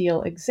an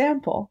ideal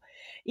example,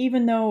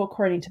 even though,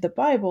 according to the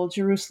Bible,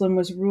 Jerusalem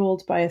was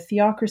ruled by a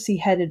theocracy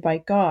headed by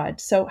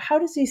God. So how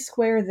does he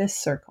square this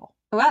circle?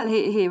 Well,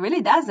 he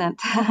really doesn't.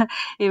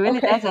 He really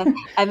doesn't.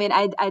 I mean,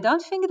 I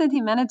don't think that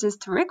he manages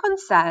to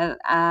reconcile,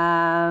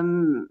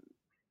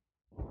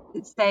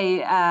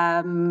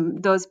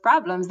 those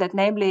problems. That,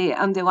 namely,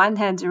 on the one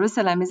hand,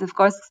 Jerusalem is, of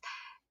course,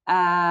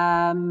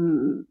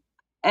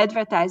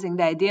 advertising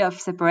the idea of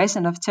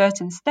separation of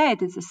church and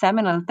state. It's a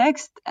seminal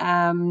text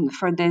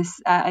for this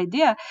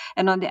idea.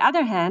 And on the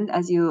other hand,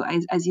 as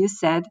you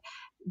said,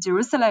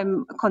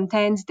 Jerusalem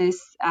contains this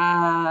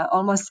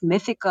almost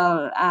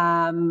mythical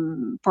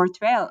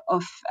portrayal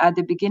of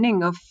the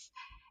beginning of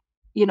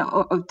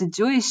the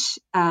Jewish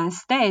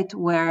state,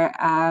 where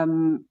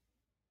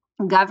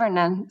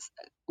governance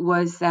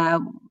was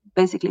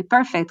basically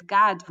perfect.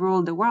 God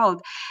ruled the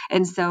world,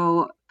 and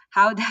so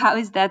how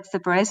is that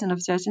separation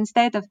of church and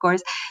state? Of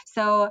course.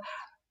 So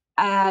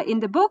in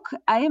the book,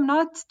 I am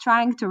not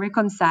trying to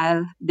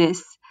reconcile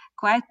this.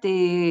 Quite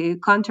the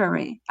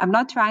contrary. I'm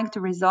not trying to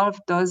resolve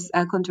those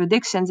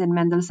contradictions in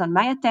Mendelssohn.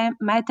 My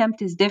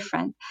attempt is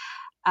different.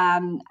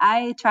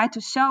 I try to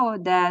show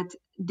that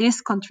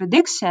this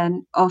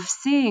contradiction of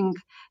seeing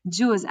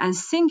Jews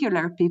as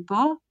singular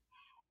people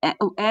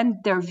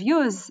and their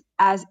views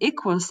as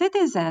equal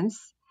citizens,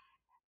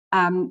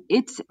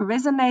 it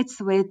resonates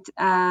with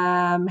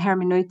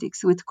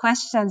hermeneutics, with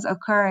questions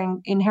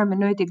occurring in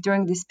hermeneutic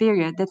during this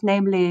period, that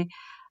namely,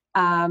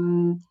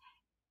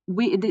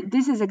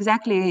 this is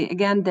exactly,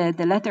 again,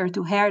 the letter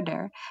to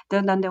Herder.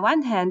 That on the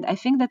one hand, I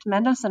think that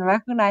Mendelssohn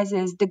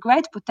recognizes the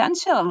great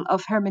potential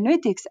of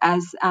hermeneutics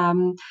as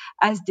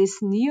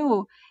this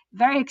new,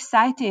 very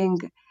exciting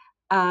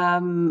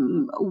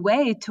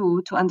way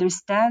to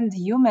understand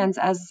humans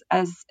as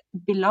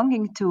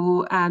belonging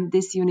to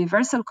this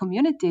universal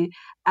community,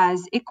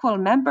 as equal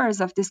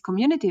members of this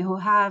community who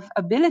have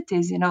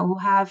abilities, who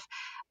have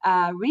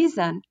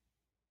reason.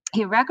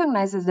 He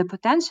recognizes the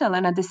potential,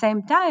 and at the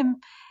same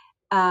time,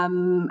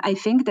 I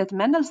think that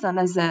Mendelssohn,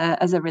 as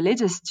a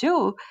religious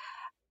Jew,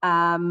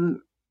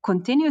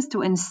 continues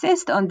to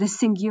insist on the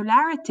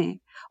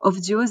singularity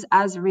of Jews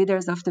as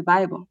readers of the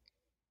Bible.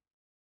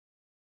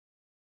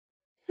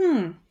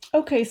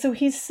 Okay, so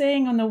he's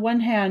saying on the one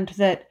hand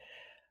that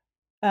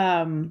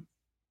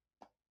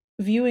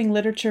viewing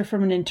literature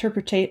from an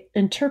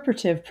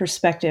interpretive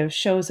perspective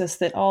shows us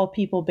that all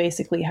people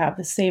basically have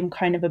the same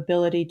kind of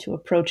ability to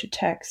approach a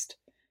text,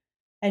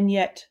 and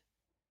yet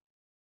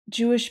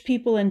Jewish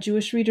people and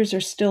Jewish readers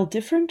are still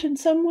different in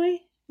some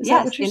way? Is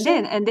that what you're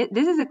saying? And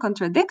this is a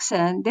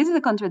contradiction.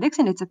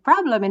 It's a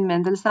problem in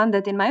Mendelssohn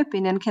that, in my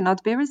opinion,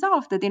 cannot be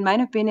resolved. That, in my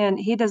opinion,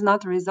 he does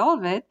not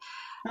resolve it.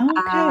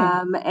 Okay.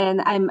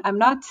 And I'm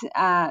not.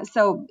 I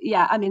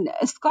mean,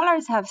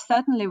 scholars have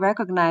certainly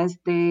recognized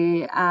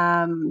the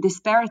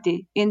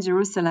disparity in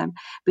Jerusalem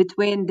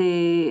between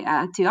the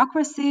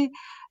theocracy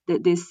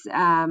this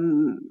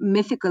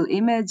mythical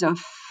image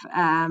of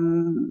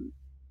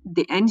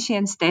the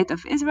ancient state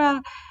of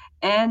Israel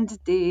and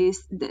the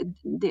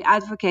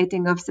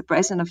advocating of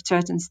separation of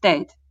church and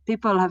state.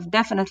 People have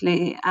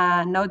definitely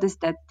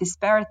noticed that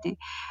disparity.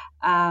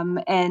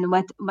 And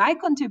what my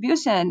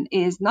contribution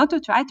is not to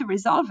try to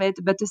resolve it,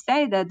 but to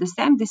say that the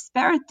same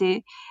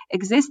disparity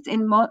exists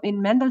in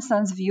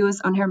Mendelssohn's views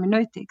on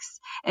hermeneutics.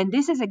 And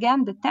this is,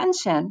 again, the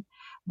tension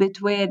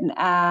between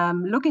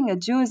looking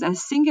at Jews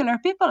as singular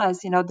people,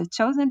 as, the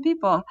chosen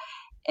people,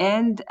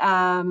 and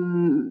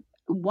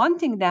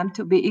wanting them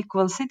to be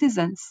equal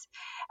citizens.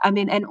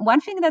 And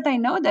one thing that I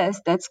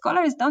noticed that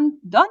scholars don't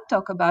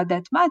talk about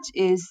that much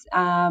is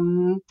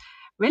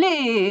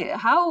really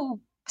how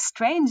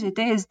strange it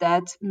is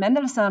that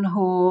Mendelssohn,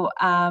 who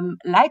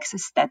likes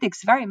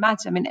aesthetics very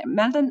much,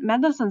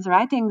 Mendelssohn's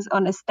writings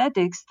on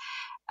aesthetics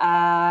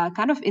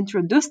kind of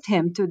introduced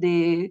him to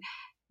the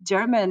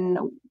German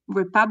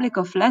Republic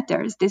of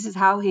Letters. This is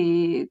how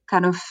he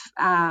kind of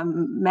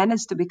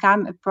managed to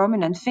become a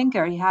prominent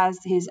thinker. He has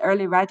his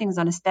early writings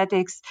on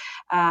aesthetics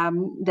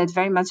that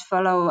very much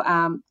follow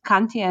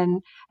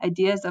Kantian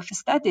ideas of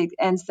aesthetic.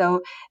 And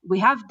so we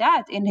have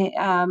that in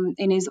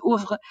his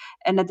oeuvre.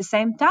 And at the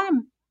same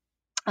time,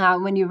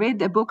 when you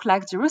read a book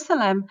like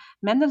Jerusalem,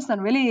 Mendelssohn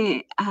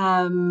really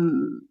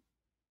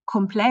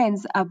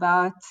complains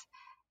about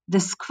the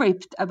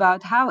script,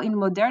 about how in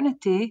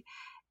modernity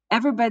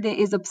everybody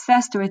is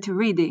obsessed with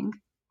reading.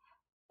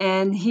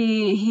 And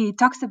he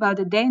talks about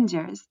the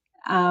dangers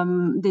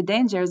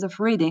of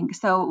reading.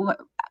 So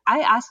I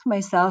asked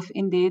myself,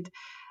 indeed,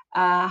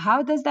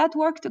 how does that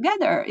work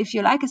together? If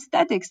you like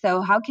aesthetics,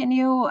 so how can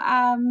you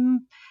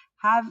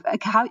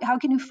how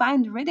can you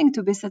find reading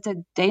to be such a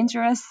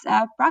dangerous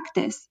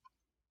practice?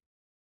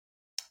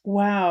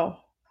 Wow.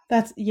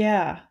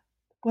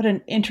 What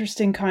an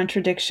interesting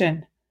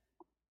contradiction.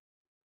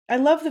 I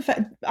love the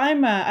fact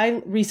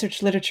I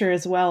research literature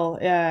as well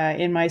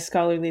in my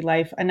scholarly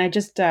life, and I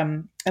just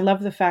I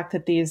love the fact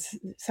that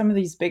some of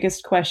these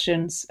biggest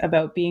questions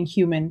about being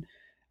human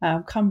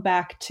come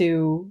back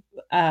to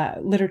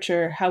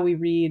literature, how we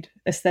read,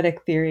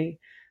 aesthetic theory.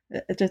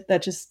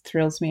 That just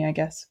thrills me, I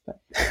guess, but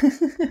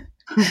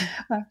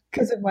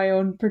because of my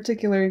own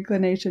particular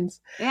inclinations.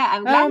 Yeah,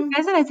 I'm glad it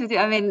resonates with you.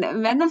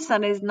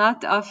 Mendelssohn is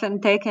not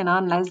often taken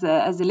on as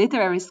a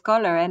literary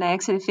scholar, and I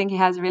actually think he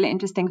has really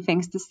interesting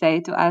things to say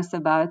to us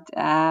about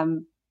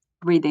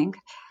reading.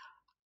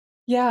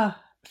 Yeah,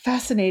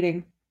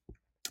 fascinating.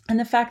 And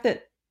the fact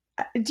that,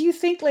 do you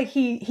think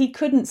he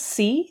couldn't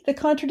see the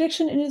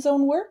contradiction in his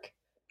own work?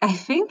 I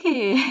think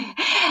he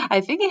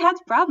had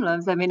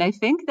problems. I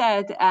think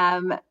that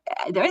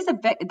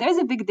there's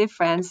a big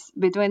difference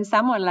between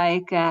someone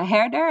like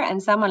Herder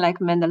and someone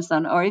like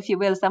Mendelssohn, or if you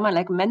will, someone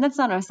like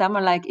Mendelssohn or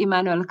someone like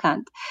Immanuel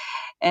Kant.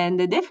 And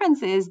the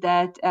difference is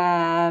that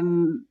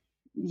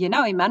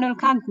Immanuel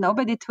Kant,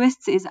 nobody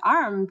twists his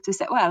arm to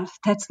say, well,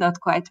 that's not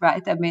quite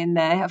right.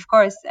 Of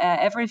course,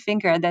 every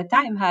thinker at that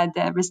time had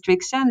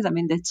restrictions.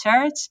 The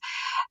church,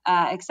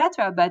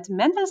 etc. But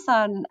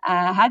Mendelssohn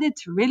had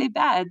it really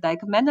bad.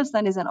 Like,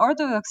 Mendelssohn is an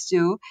Orthodox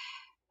Jew,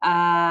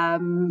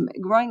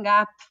 growing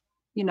up,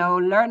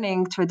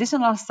 learning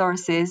traditional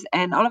sources,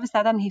 and all of a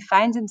sudden he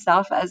finds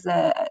himself as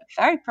a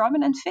very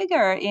prominent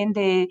figure in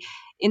the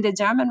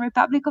German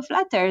Republic of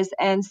Letters.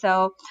 And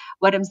so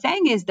what I'm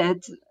saying is that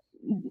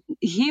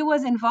he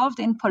was involved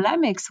in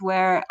polemics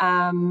where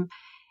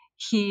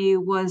he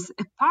was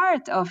a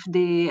part of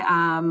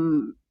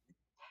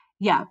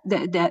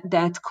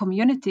that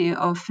community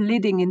of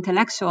leading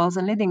intellectuals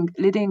and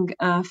leading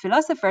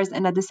philosophers,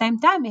 and at the same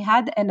time he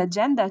had an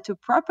agenda to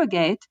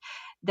propagate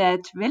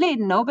that really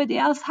nobody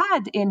else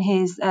had in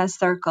his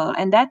circle,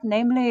 and that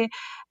namely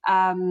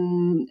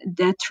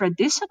the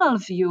traditional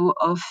view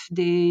of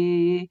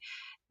the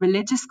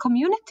religious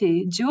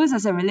community, Jews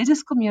as a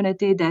religious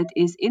community that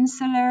is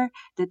insular,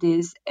 that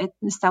is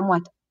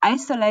somewhat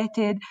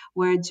isolated,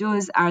 where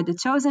Jews are the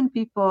chosen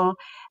people,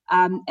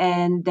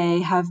 and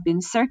they have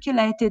been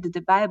circulated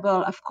the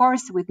Bible, of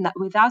course,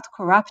 without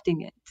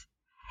corrupting it.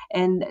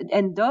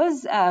 And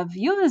those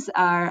views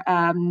are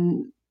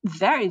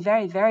very,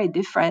 very, very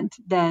different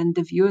than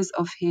the views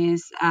of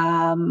his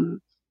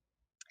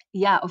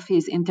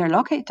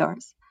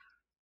interlocutors.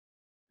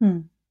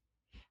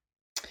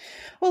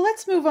 Well,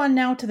 let's move on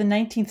now to the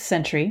 19th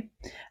century,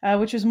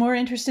 which was more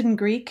interested in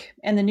Greek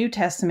and the New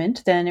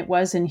Testament than it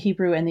was in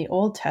Hebrew and the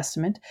Old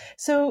Testament.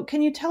 So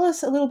can you tell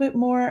us a little bit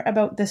more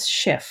about this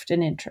shift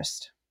in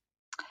interest?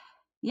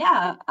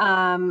 Yeah.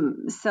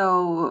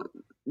 So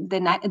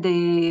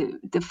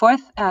the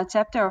fourth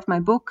chapter of my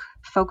book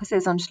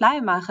focuses on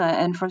Schleiermacher,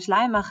 and for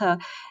Schleiermacher,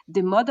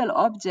 the model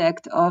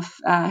object of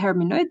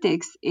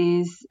hermeneutics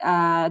is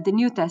the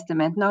New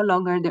Testament, no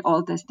longer the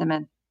Old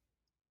Testament.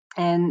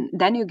 And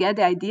then you get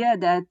the idea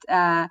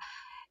that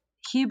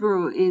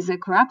Hebrew is a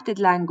corrupted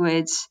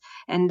language,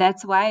 and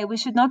that's why we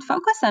should not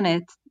focus on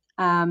it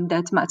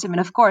that much.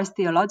 Of course,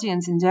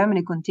 theologians in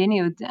Germany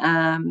continue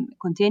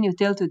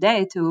till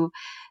today to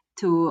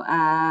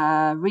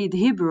read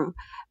Hebrew,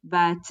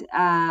 But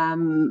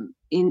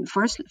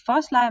for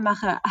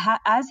Schleiermacher,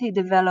 as he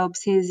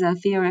develops his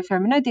theory of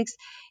hermeneutics,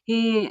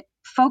 he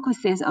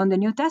focuses on the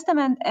New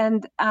Testament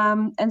and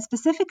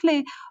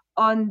specifically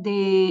on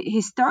the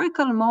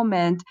historical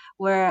moment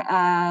where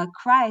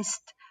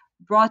Christ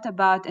brought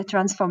about a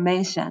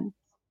transformation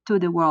to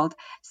the world.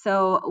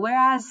 So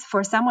whereas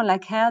for someone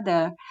like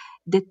Herder,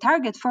 the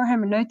target for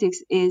hermeneutics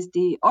is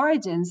the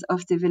origins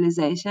of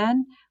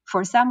civilization,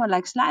 for someone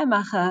like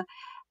Schleiermacher,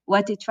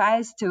 what he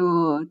tries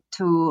to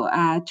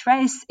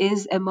trace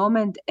is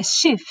a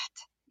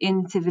shift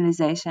in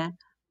civilization.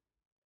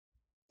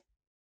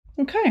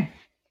 Okay.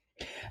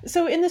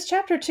 So in this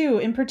chapter 2,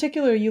 in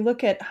particular, you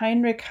look at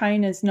Heinrich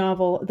Heine's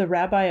novel, The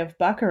Rabbi of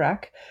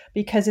Bacharach,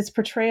 because its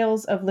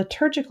portrayals of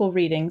liturgical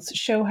readings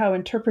show how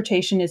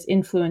interpretation is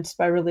influenced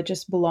by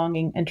religious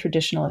belonging and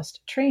traditionalist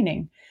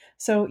training.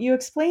 So you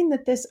explain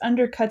that this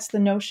undercuts the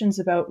notions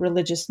about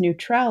religious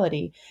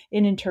neutrality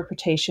in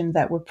interpretation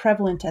that were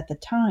prevalent at the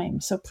time.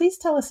 So please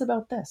tell us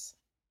about this.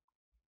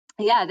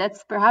 Yeah,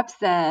 that's perhaps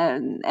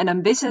an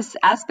ambitious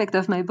aspect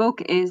of my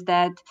book, is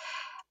that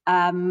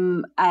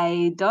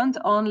I don't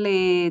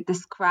only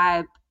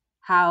describe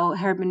how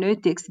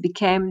hermeneutics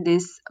became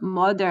this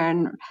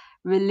modern,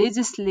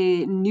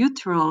 religiously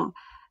neutral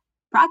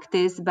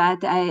practice,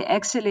 but I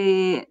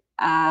actually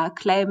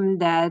claim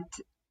that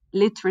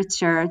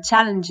literature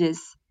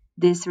challenges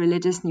this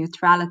religious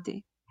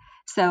neutrality.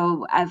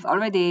 So I've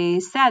already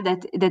said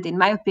that in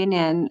my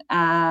opinion,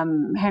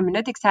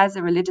 hermeneutics has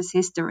a religious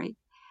history.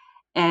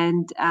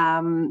 And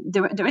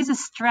there is a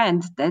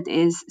strand that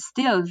is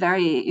still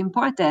very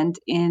important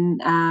in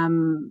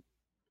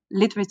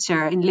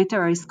literature, in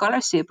literary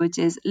scholarship, which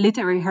is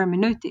literary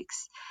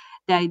hermeneutics.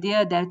 The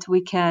idea that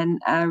we can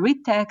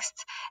read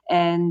text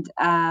and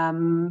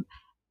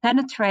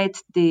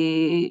penetrate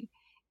the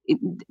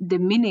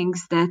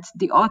meanings that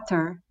the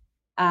author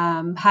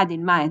had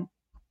in mind.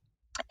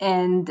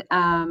 And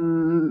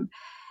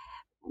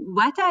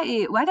what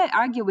I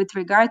argue with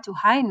regard to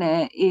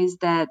Heine is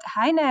that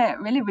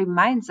Heine really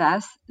reminds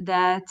us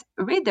that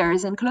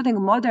readers,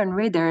 including modern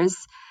readers,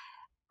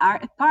 are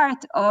a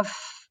part of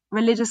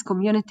religious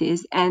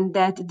communities, and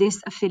that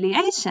this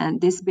affiliation,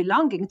 this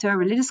belonging to a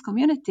religious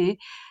community,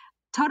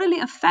 totally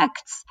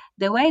affects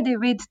the way they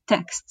read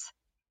texts.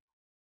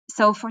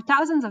 So for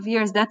thousands of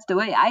years, that's the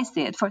way I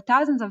see it. For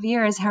thousands of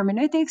years,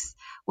 hermeneutics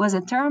was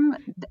a term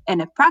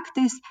and a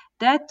practice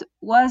that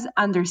was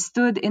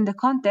understood in the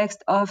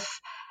context of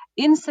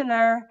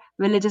insular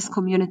religious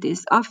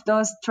communities, of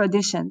those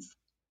traditions.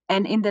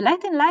 And in the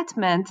late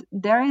Enlightenment,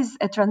 there is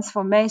a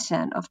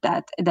transformation of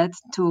that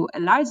to a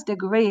large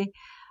degree,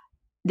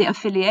 the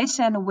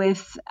affiliation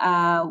with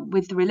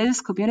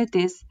religious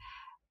communities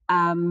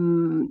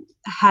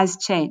has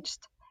changed.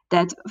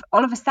 That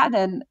all of a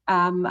sudden,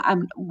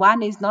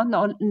 one is no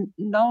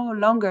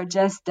longer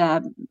just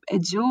a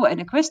Jew and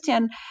a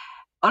Christian.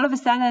 All of a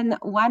sudden,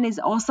 one is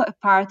also a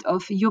part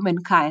of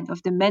humankind,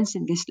 of the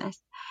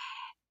Menschengeschlecht.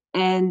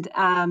 And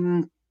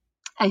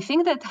I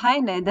think that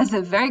Heine does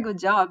a very good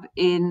job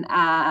in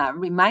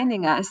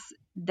reminding us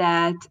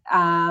that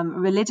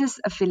religious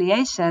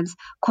affiliations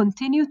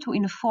continue to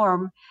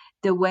inform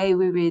the way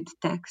we read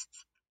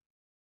texts.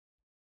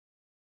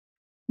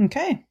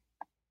 Okay.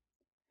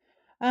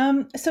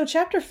 So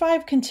chapter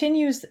 5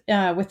 continues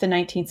with the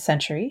 19th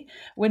century,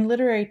 when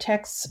literary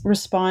texts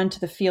respond to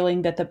the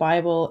feeling that the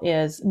Bible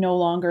is no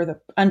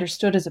longer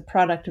understood as a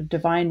product of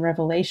divine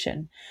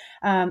revelation,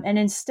 and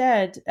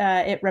instead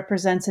it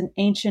represents an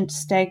ancient,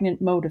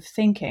 stagnant mode of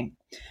thinking.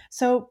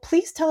 So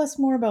please tell us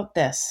more about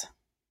this.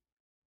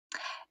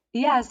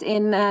 Yes,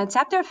 in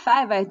chapter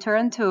 5, I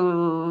turn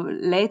to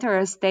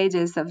later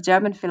stages of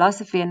German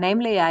philosophy, and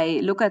namely, I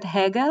look at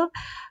Hegel,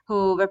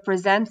 who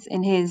represents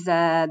in his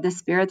The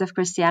Spirit of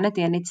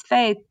Christianity and Its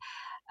Faith,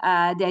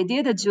 the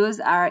idea that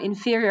Jews are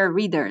inferior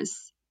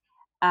readers,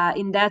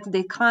 in that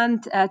they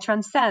can't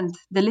transcend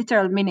the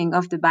literal meaning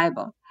of the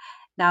Bible.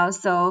 Now,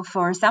 so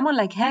for someone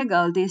like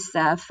Hegel, this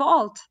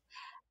fault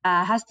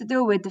has to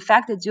do with the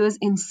fact that Jews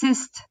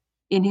insist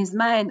in his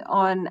mind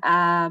on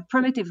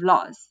primitive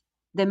laws,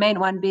 the main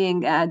one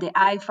being the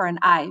eye for an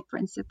eye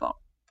principle.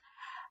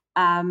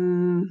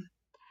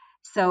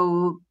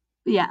 So,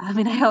 yeah, I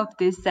mean, I hope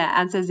this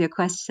answers your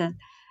question.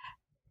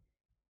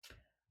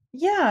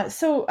 Yeah.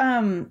 So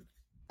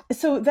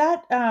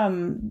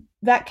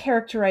that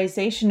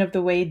characterization of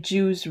the way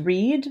Jews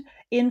read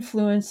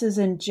influences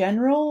in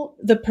general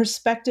the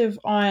perspective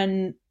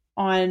on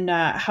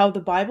how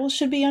the Bible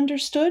should be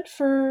understood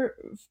for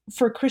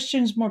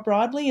Christians more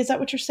broadly. Is that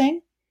what you're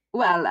saying?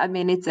 Well, I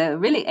mean, it's a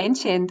really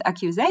ancient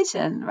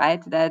accusation,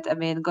 right? That, I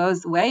mean,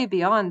 goes way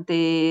beyond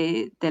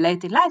the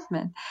late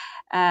Enlightenment.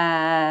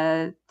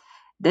 That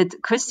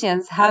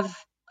Christians have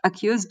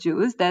accused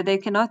Jews that they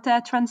cannot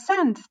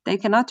transcend. They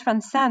cannot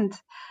transcend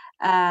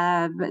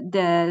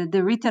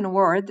the written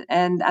word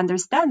and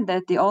understand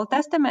that the Old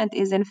Testament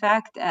is in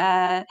fact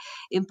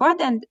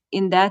important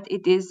in that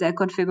it is a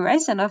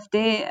configuration of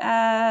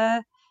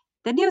the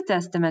New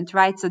Testament,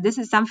 right? So this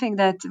is something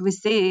that we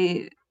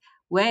see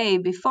way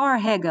before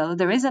Hegel.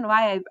 The reason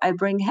why I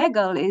bring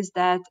Hegel is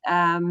that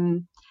I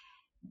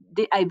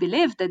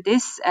believe that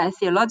this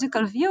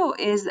theological view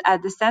is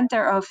at the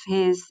center of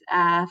his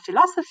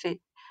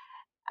philosophy.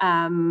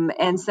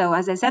 And so,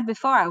 as I said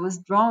before, I was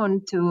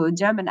drawn to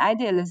German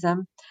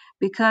idealism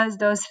because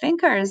those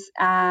thinkers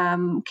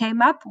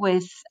came up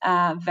with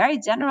very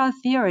general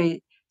theories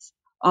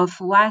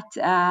of what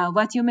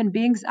human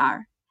beings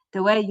are,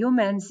 the way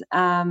humans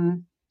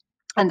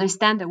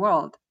understand the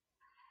world.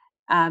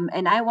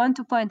 And I want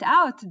to point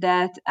out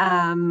that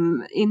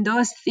in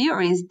those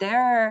theories,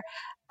 their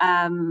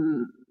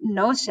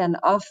notion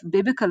of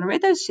biblical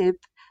readership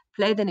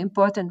played an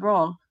important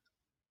role.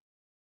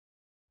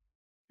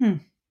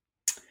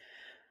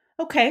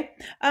 Okay.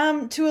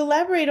 To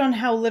elaborate on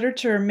how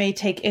literature may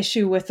take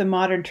issue with the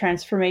modern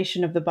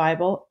transformation of the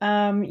Bible,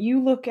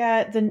 you look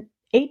at the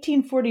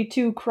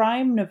 1842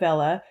 crime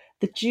novella,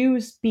 The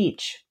Jew's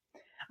Beach.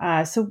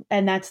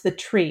 And that's the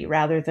tree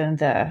rather than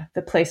the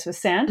place with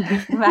sand.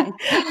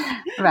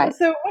 Right.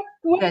 So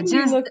what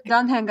Jews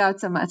don't hang out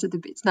so much at the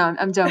beach. No,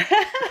 I'm joking.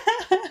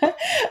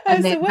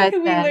 So what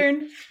can we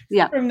learn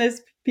from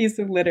this piece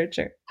of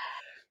literature?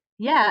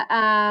 Yeah,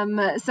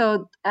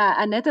 so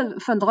Annette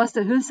von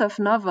Droste-Hülshoff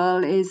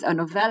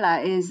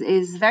novella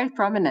is very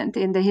prominent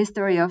in the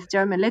history of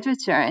German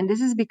literature, and this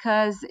is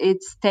because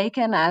it's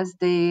taken as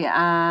the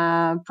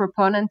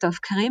proponent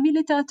of Krimi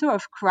literature,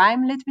 of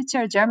crime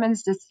literature.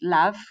 Germans just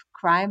love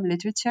crime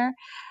literature,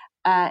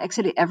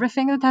 actually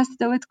everything that has to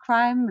do with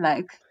crime,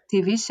 like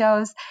TV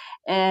shows,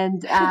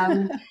 and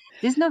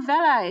this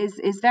novella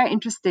is very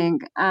interesting.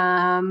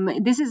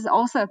 This is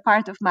also a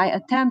part of my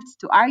attempt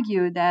to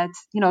argue that,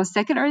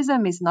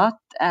 secularism is not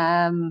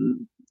a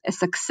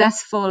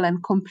successful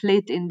and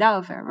complete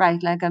endeavor,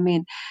 right?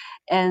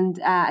 And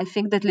I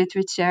think that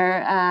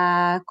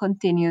literature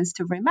continues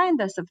to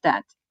remind us of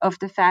that, of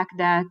the fact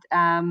that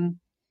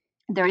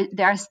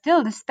there are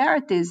still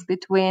disparities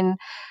between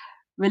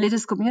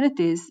religious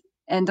communities,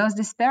 and those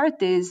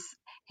disparities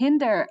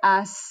hinder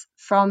us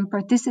from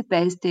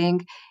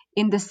participating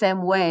in the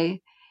same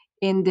way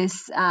in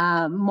this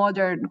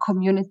modern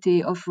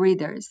community of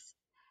readers.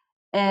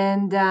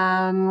 And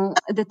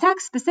the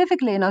text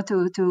specifically,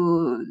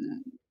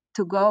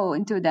 to go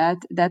into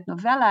that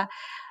novella.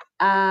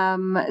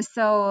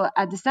 So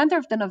at the center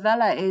of the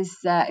novella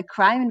is a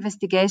crime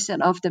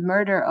investigation of the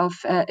murder of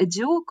a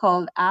Jew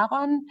called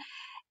Aaron.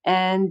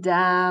 And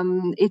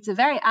it's a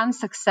very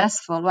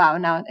unsuccessful. Wow!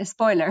 Now a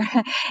spoiler.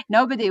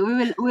 Nobody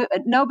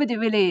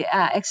really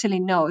actually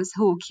knows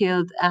who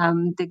killed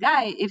the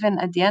guy. Even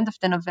at the end of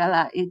the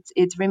novella,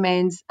 it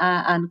remains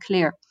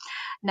unclear.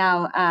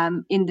 Now,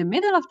 in the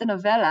middle of the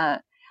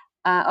novella,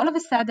 all of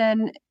a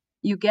sudden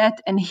you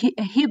get a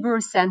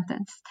Hebrew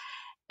sentence,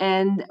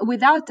 and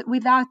without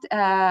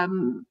a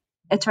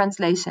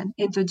translation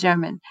into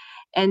German,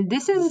 and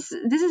this is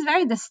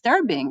very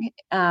disturbing.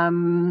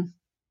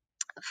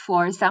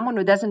 For someone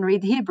who doesn't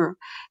read Hebrew.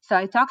 So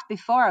I talked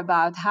before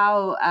about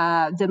how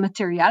the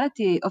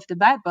materiality of the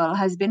Bible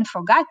has been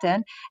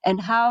forgotten, and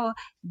how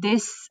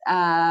this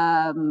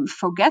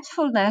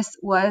forgetfulness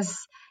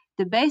was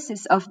the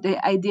basis of the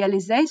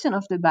idealization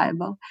of the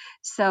Bible.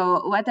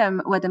 So what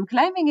I'm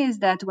claiming is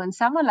that when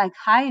someone like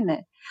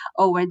Heine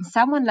or when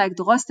someone like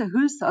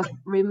Droste-Hülshoff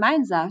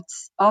reminds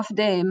us of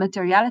the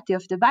materiality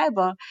of the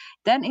Bible,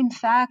 then in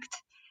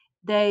fact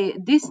they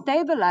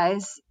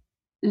destabilize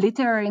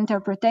literary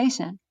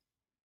interpretation.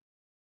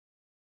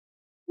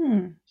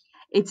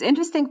 It's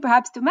interesting,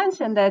 perhaps, to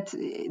mention that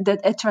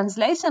a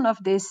translation of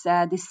this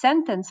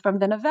sentence from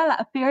the novella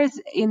appears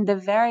in the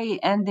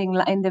very ending,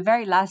 in the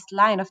very last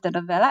line of the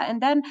novella, and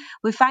then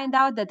we find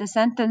out that the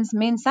sentence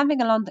means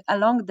something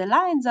along the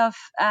lines of,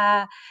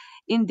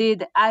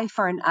 indeed, eye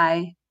for an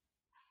eye.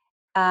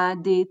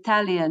 The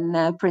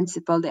Italian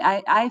principle, the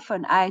eye for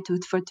an eye,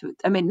 tooth for tooth.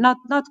 I mean,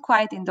 not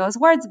quite in those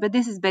words, but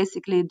this is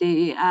basically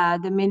the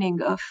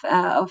meaning of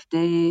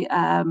the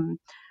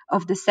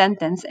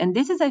sentence. And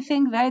this is, I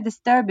think, very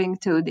disturbing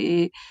to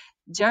the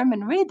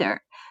German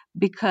reader,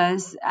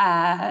 because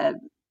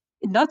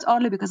not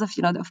only because of,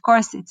 of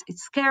course,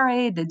 it's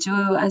scary, the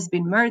Jew has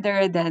been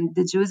murdered and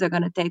the Jews are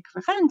going to take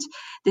revenge.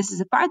 This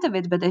is a part of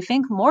it, but I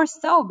think more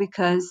so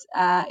because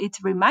it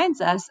reminds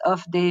us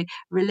of the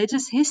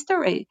religious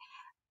history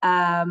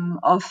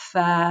of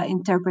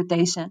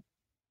interpretation.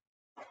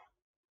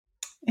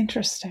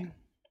 Interesting.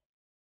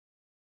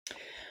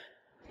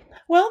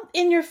 Well,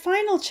 in your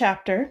final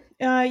chapter,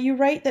 you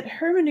write that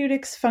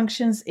hermeneutics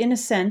functions in a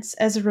sense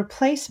as a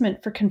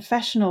replacement for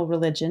confessional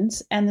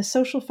religions and the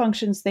social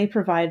functions they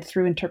provide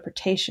through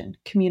interpretation,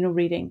 communal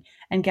reading,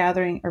 and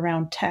gathering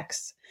around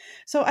texts.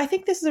 So I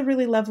think this is a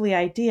really lovely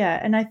idea,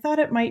 and I thought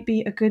it might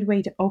be a good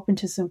way to open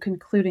to some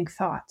concluding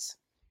thoughts.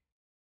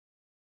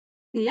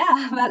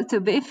 Yeah, well, to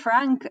be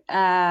frank, those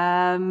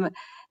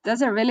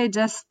are really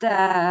just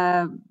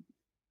my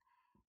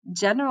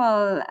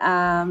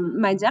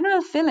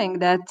general feeling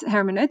that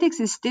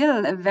hermeneutics is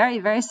still a very,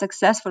 very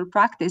successful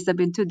practice. I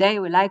mean, today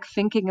we like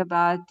thinking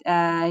about,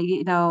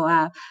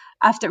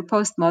 after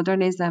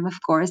postmodernism,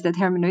 of course, that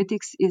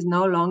hermeneutics is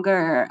no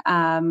longer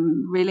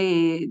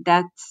really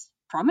that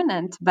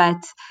prominent,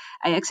 but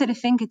I actually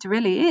think it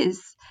really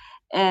is.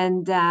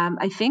 And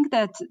I think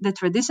that the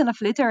tradition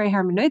of literary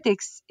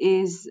hermeneutics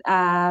is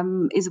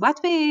what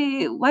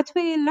we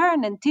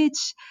learn and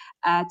teach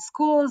at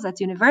schools, at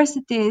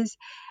universities,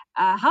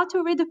 how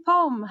to read a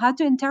poem, how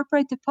to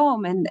interpret a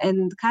poem,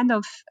 and kind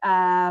of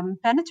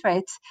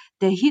penetrate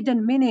the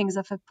hidden meanings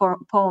of a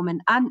poem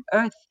and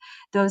unearth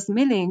those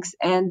meanings.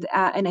 And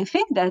I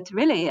think that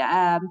really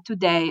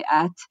today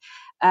at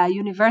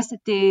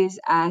universities,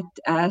 at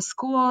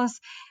schools,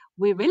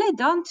 we really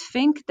don't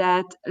think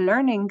that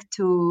learning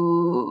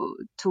to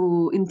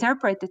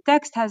interpret the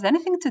text has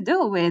anything to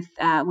do with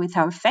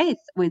our faith,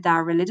 with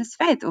our religious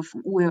faith,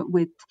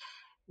 with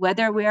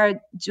whether we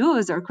are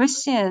Jews or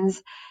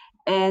Christians.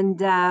 And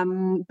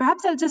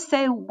perhaps I'll just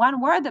say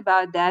one word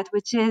about that,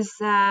 which is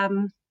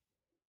I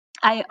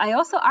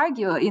also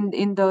argue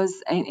in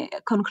those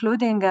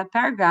concluding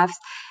paragraphs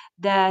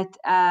that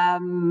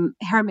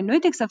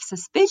hermeneutics of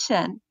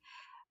suspicion,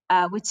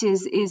 which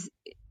is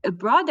a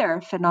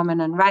broader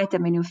phenomenon, right? I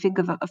mean, you think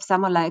of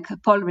someone like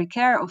Paul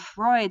Ricoeur or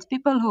Freud,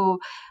 people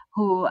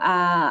who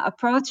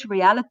approach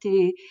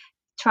reality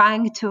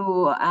trying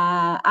to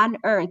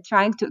unearth,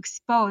 trying to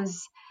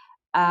expose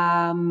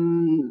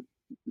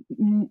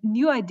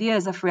new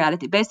ideas of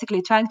reality,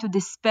 basically trying to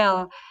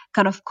dispel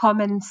kind of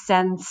common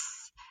sense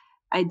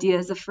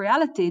ideas of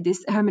reality.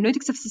 This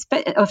hermeneutics of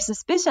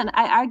suspicion,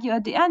 I argue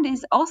at the end,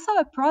 is also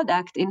a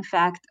product, in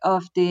fact,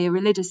 of the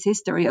religious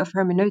history of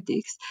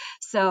hermeneutics.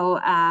 So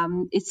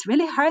it's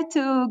really hard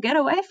to get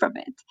away from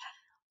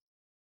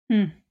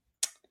it.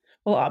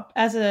 Well,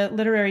 as a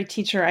literary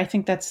teacher, I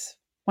think that's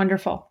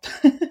wonderful.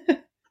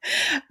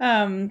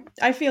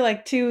 I feel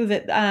like, too,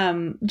 that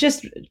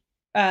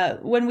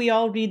when we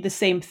all read the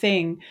same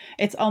thing,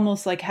 it's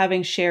almost like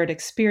having shared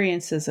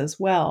experiences as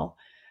well.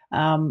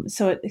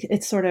 So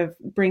it sort of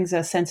brings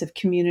a sense of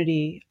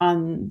community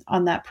on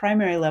that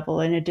primary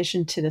level, in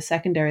addition to the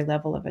secondary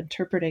level of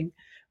interpreting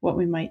what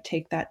we might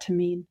take that to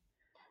mean.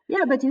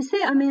 Yeah, but you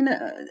see, I mean,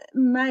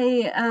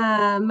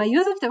 my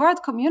use of the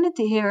word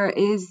community here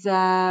is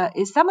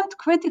somewhat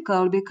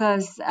critical,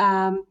 because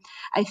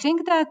I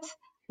think that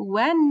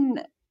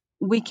when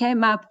we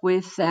came up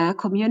with a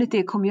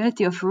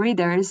community of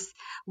readers,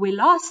 we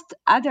lost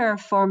other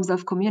forms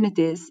of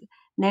communities,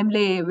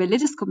 namely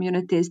religious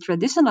communities,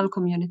 traditional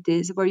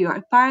communities, where you are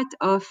a part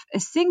of a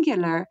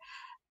singular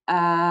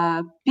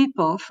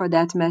people, for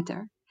that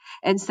matter.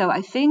 And so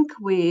I think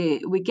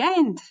we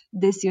gained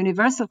this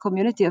universal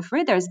community of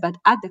readers, but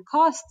at the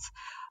cost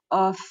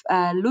of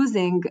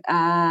losing,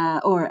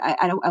 or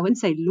I wouldn't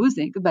say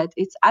losing, but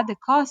it's at the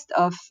cost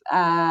of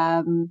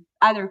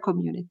other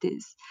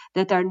communities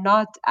that are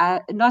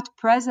not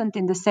present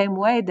in the same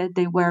way that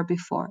they were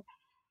before.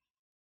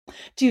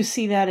 Do you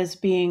see that as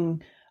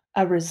being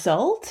a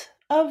result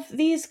of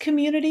these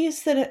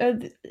communities, that are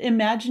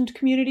imagined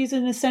communities,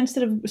 in a sense,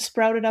 that have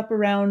sprouted up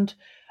around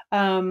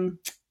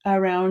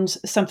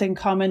something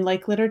common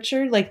like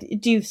literature? Like,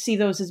 do you see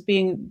those as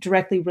being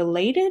directly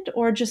related,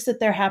 or just that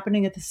they're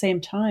happening at the same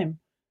time?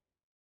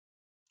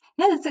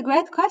 Yeah, that's a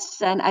great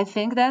question. I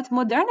think that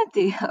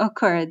modernity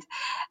occurred.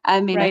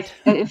 I mean, right.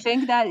 I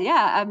think that,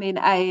 I mean,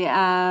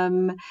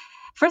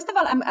 first of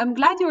all, I'm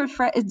glad you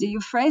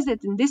phrased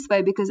it in this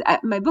way, because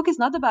my book is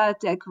not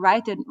about like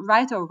right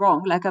or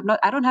wrong. Like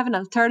I don't have an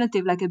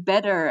alternative, like a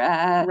better.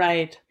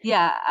 Right.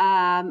 Yeah.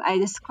 I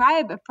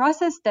describe a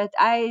process that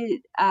I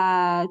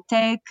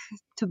take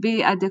to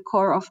be at the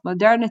core of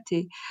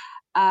modernity.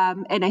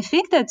 And I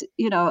think that,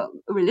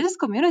 religious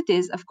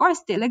communities, of course,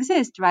 still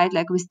exist, right?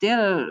 Like we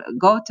still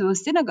go to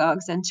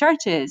synagogues and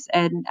churches,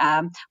 and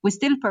we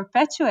still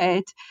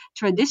perpetuate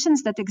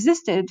traditions that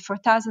existed for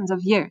thousands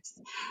of years.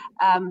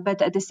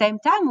 But at the same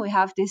time, we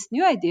have this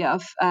new idea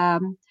of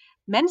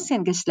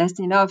Menschengeschlecht,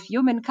 of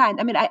humankind.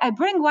 I mean, I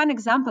bring one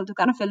example to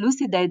kind of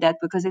elucidate that,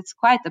 because it's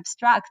quite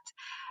abstract,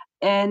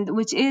 and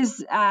which is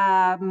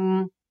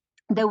the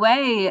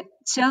way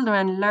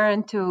children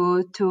learn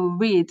to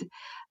read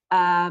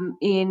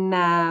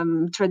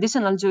in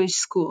traditional Jewish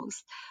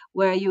schools,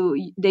 where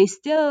they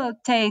still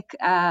take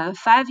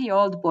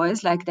 5-year-old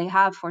boys, like they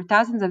have for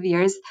thousands of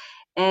years,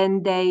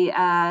 and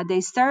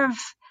they serve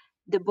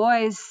the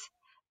boys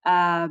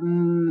a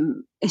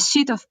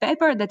sheet of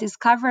paper that is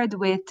covered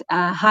with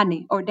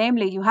honey, or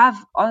namely, you have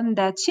on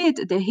that sheet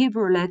the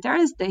Hebrew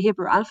letters, the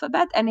Hebrew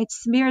alphabet, and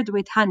it's smeared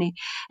with honey,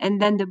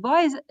 and then the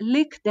boys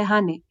lick the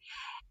honey,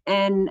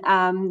 and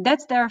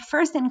that's their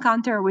first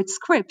encounter with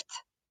script,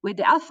 with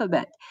the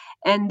alphabet.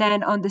 And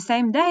then on the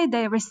same day,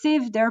 they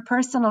receive their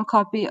personal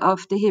copy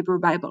of the Hebrew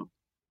Bible.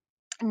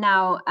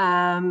 Now,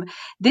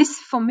 this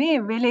for me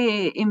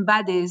really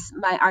embodies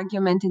my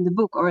argument in the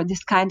book, or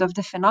this kind of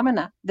the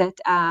phenomena that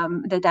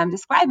I'm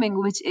describing,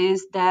 which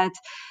is that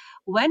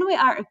when we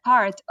are a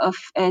part of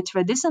a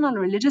traditional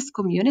religious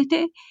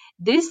community,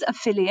 this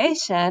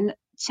affiliation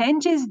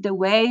changes the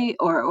way,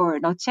 or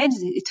not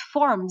changes, it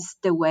forms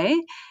the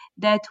way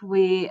that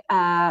we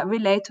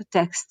relate to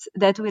texts,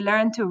 that we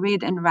learn to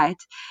read and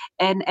write.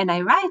 And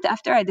I write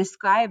after I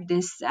describe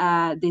this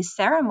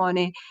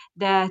ceremony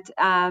that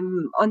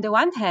on the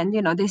one hand,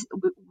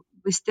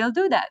 we still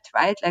do that,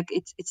 right? Like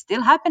it's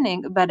still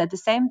happening, but at the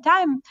same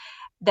time,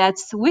 that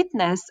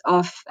sweetness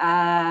of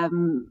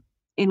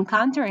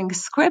encountering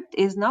script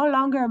is no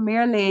longer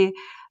merely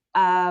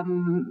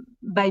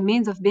by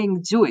means of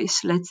being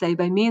Jewish, let's say,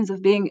 by means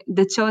of being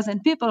the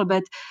chosen people,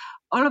 but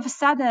all of a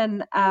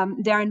sudden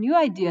there are new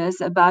ideas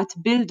about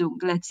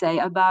Bildung, let's say,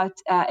 about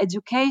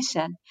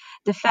education.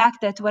 The fact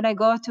that when I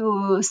go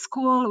to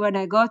school, when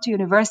I go to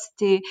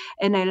university,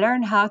 and I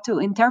learn how to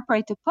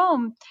interpret a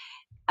poem,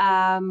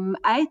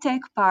 I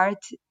take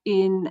part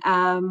in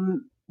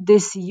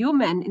this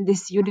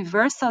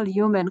universal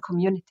human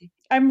community.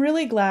 I'm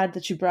really glad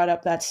that you brought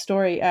up that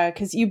story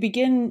because you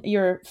begin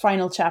your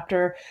final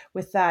chapter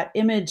with that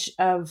image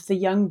of the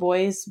young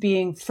boys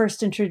being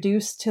first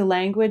introduced to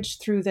language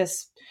through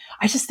this.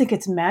 I just think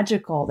it's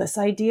magical, this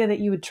idea that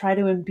you would try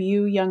to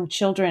imbue young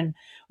children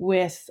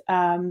with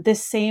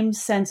this same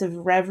sense of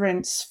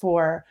reverence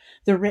for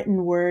the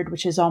written word,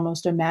 which is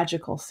almost a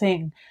magical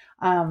thing.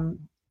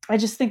 I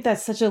just think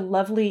that's such a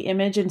lovely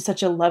image and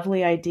such a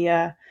lovely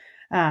idea.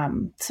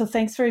 So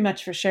thanks very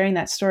much for sharing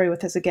that story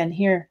with us again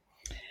here.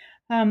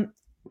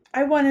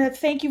 I want to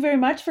thank you very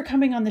much for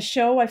coming on the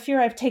show. I fear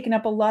I've taken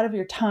up a lot of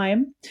your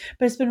time,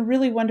 but it's been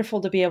really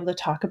wonderful to be able to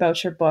talk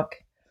about your book.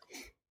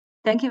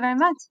 Thank you very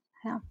much.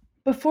 Yeah.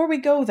 Before we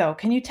go, though,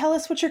 can you tell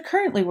us what you're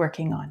currently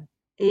working on?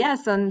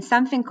 Yes, on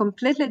something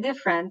completely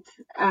different.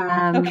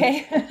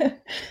 Okay.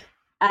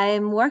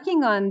 I'm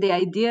working on the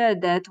idea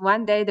that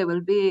one day there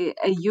will be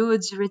a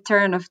huge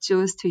return of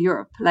Jews to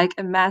Europe, like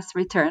a mass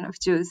return of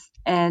Jews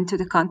and to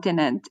the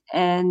continent.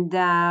 And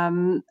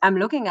I'm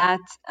looking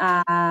at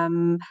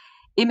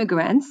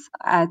immigrants,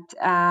 at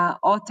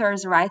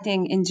authors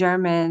writing in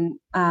German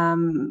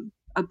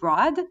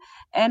abroad,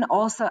 and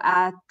also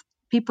at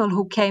people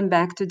who came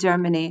back to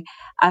Germany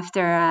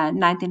after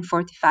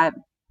 1945.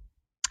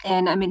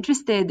 And I'm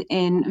interested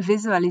in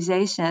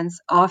visualizations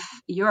of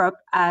Europe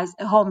as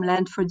a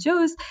homeland for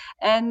Jews,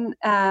 and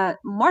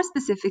more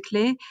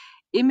specifically,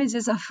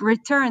 images of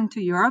return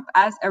to Europe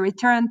as a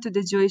return to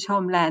the Jewish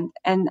homeland.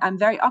 And I'm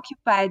very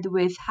occupied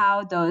with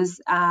how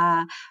those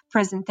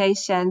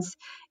presentations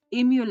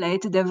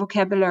emulate the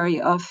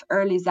vocabulary of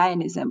early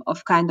Zionism,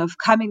 of kind of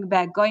coming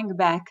back, going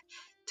back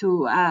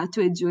to a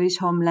Jewish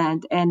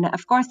homeland. And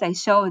of course, I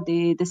show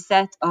the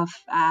set of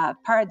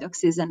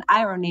paradoxes and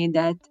irony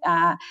that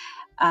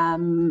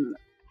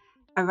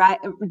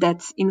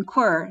that's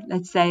incur,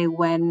 let's say,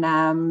 when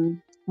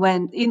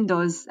in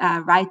those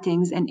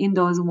writings and in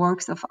those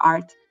works of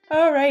art.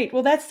 All right.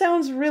 Well, that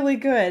sounds really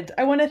good.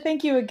 I want to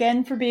thank you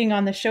again for being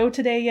on the show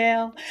today,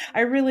 Yael. I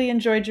really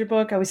enjoyed your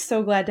book. I was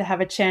so glad to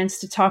have a chance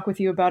to talk with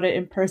you about it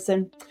in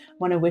person. I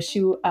want to wish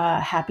you a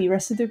happy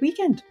rest of the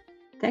weekend.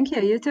 Thank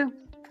you. You too.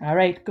 All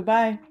right.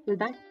 Goodbye.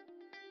 Goodbye.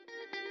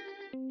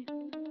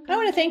 I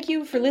want to thank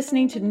you for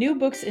listening to New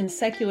Books in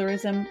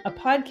Secularism, a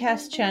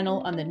podcast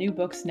channel on the New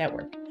Books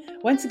Network.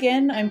 Once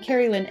again, I'm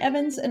Carrie Lynn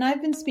Evans, and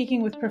I've been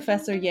speaking with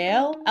Professor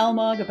Yael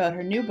Almog about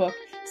her new book,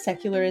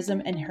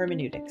 Secularism and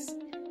Hermeneutics.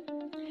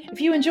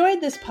 If you enjoyed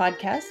this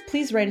podcast,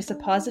 please write us a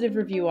positive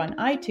review on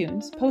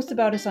iTunes, post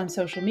about us on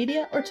social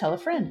media, or tell a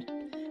friend.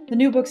 The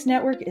New Books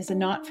Network is a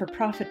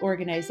not-for-profit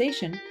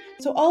organization,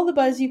 so all the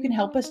buzz you can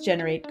help us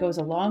generate goes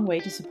a long way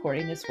to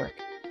supporting this work.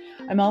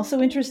 I'm also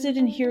interested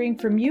in hearing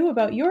from you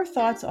about your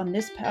thoughts on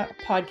this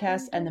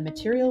podcast and the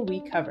material we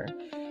cover.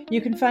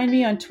 You can find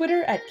me on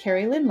Twitter at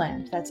Carrie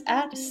Linland. That's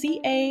at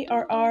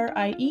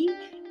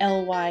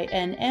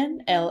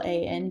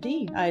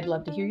CarrieLynnland. I'd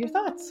love to hear your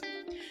thoughts.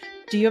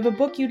 Do you have a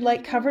book you'd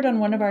like covered on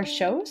one of our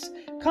shows?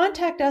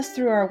 Contact us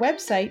through our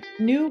website,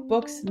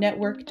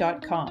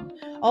 newbooksnetwork.com.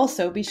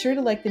 Also, be sure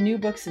to like the New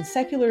Books in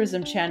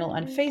Secularism channel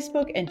on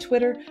Facebook and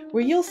Twitter,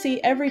 where you'll see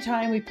every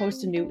time we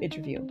post a new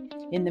interview.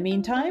 In the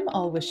meantime,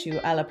 I'll wish you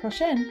à la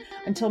prochaine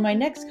until my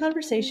next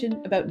conversation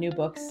about new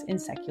books in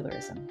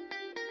secularism.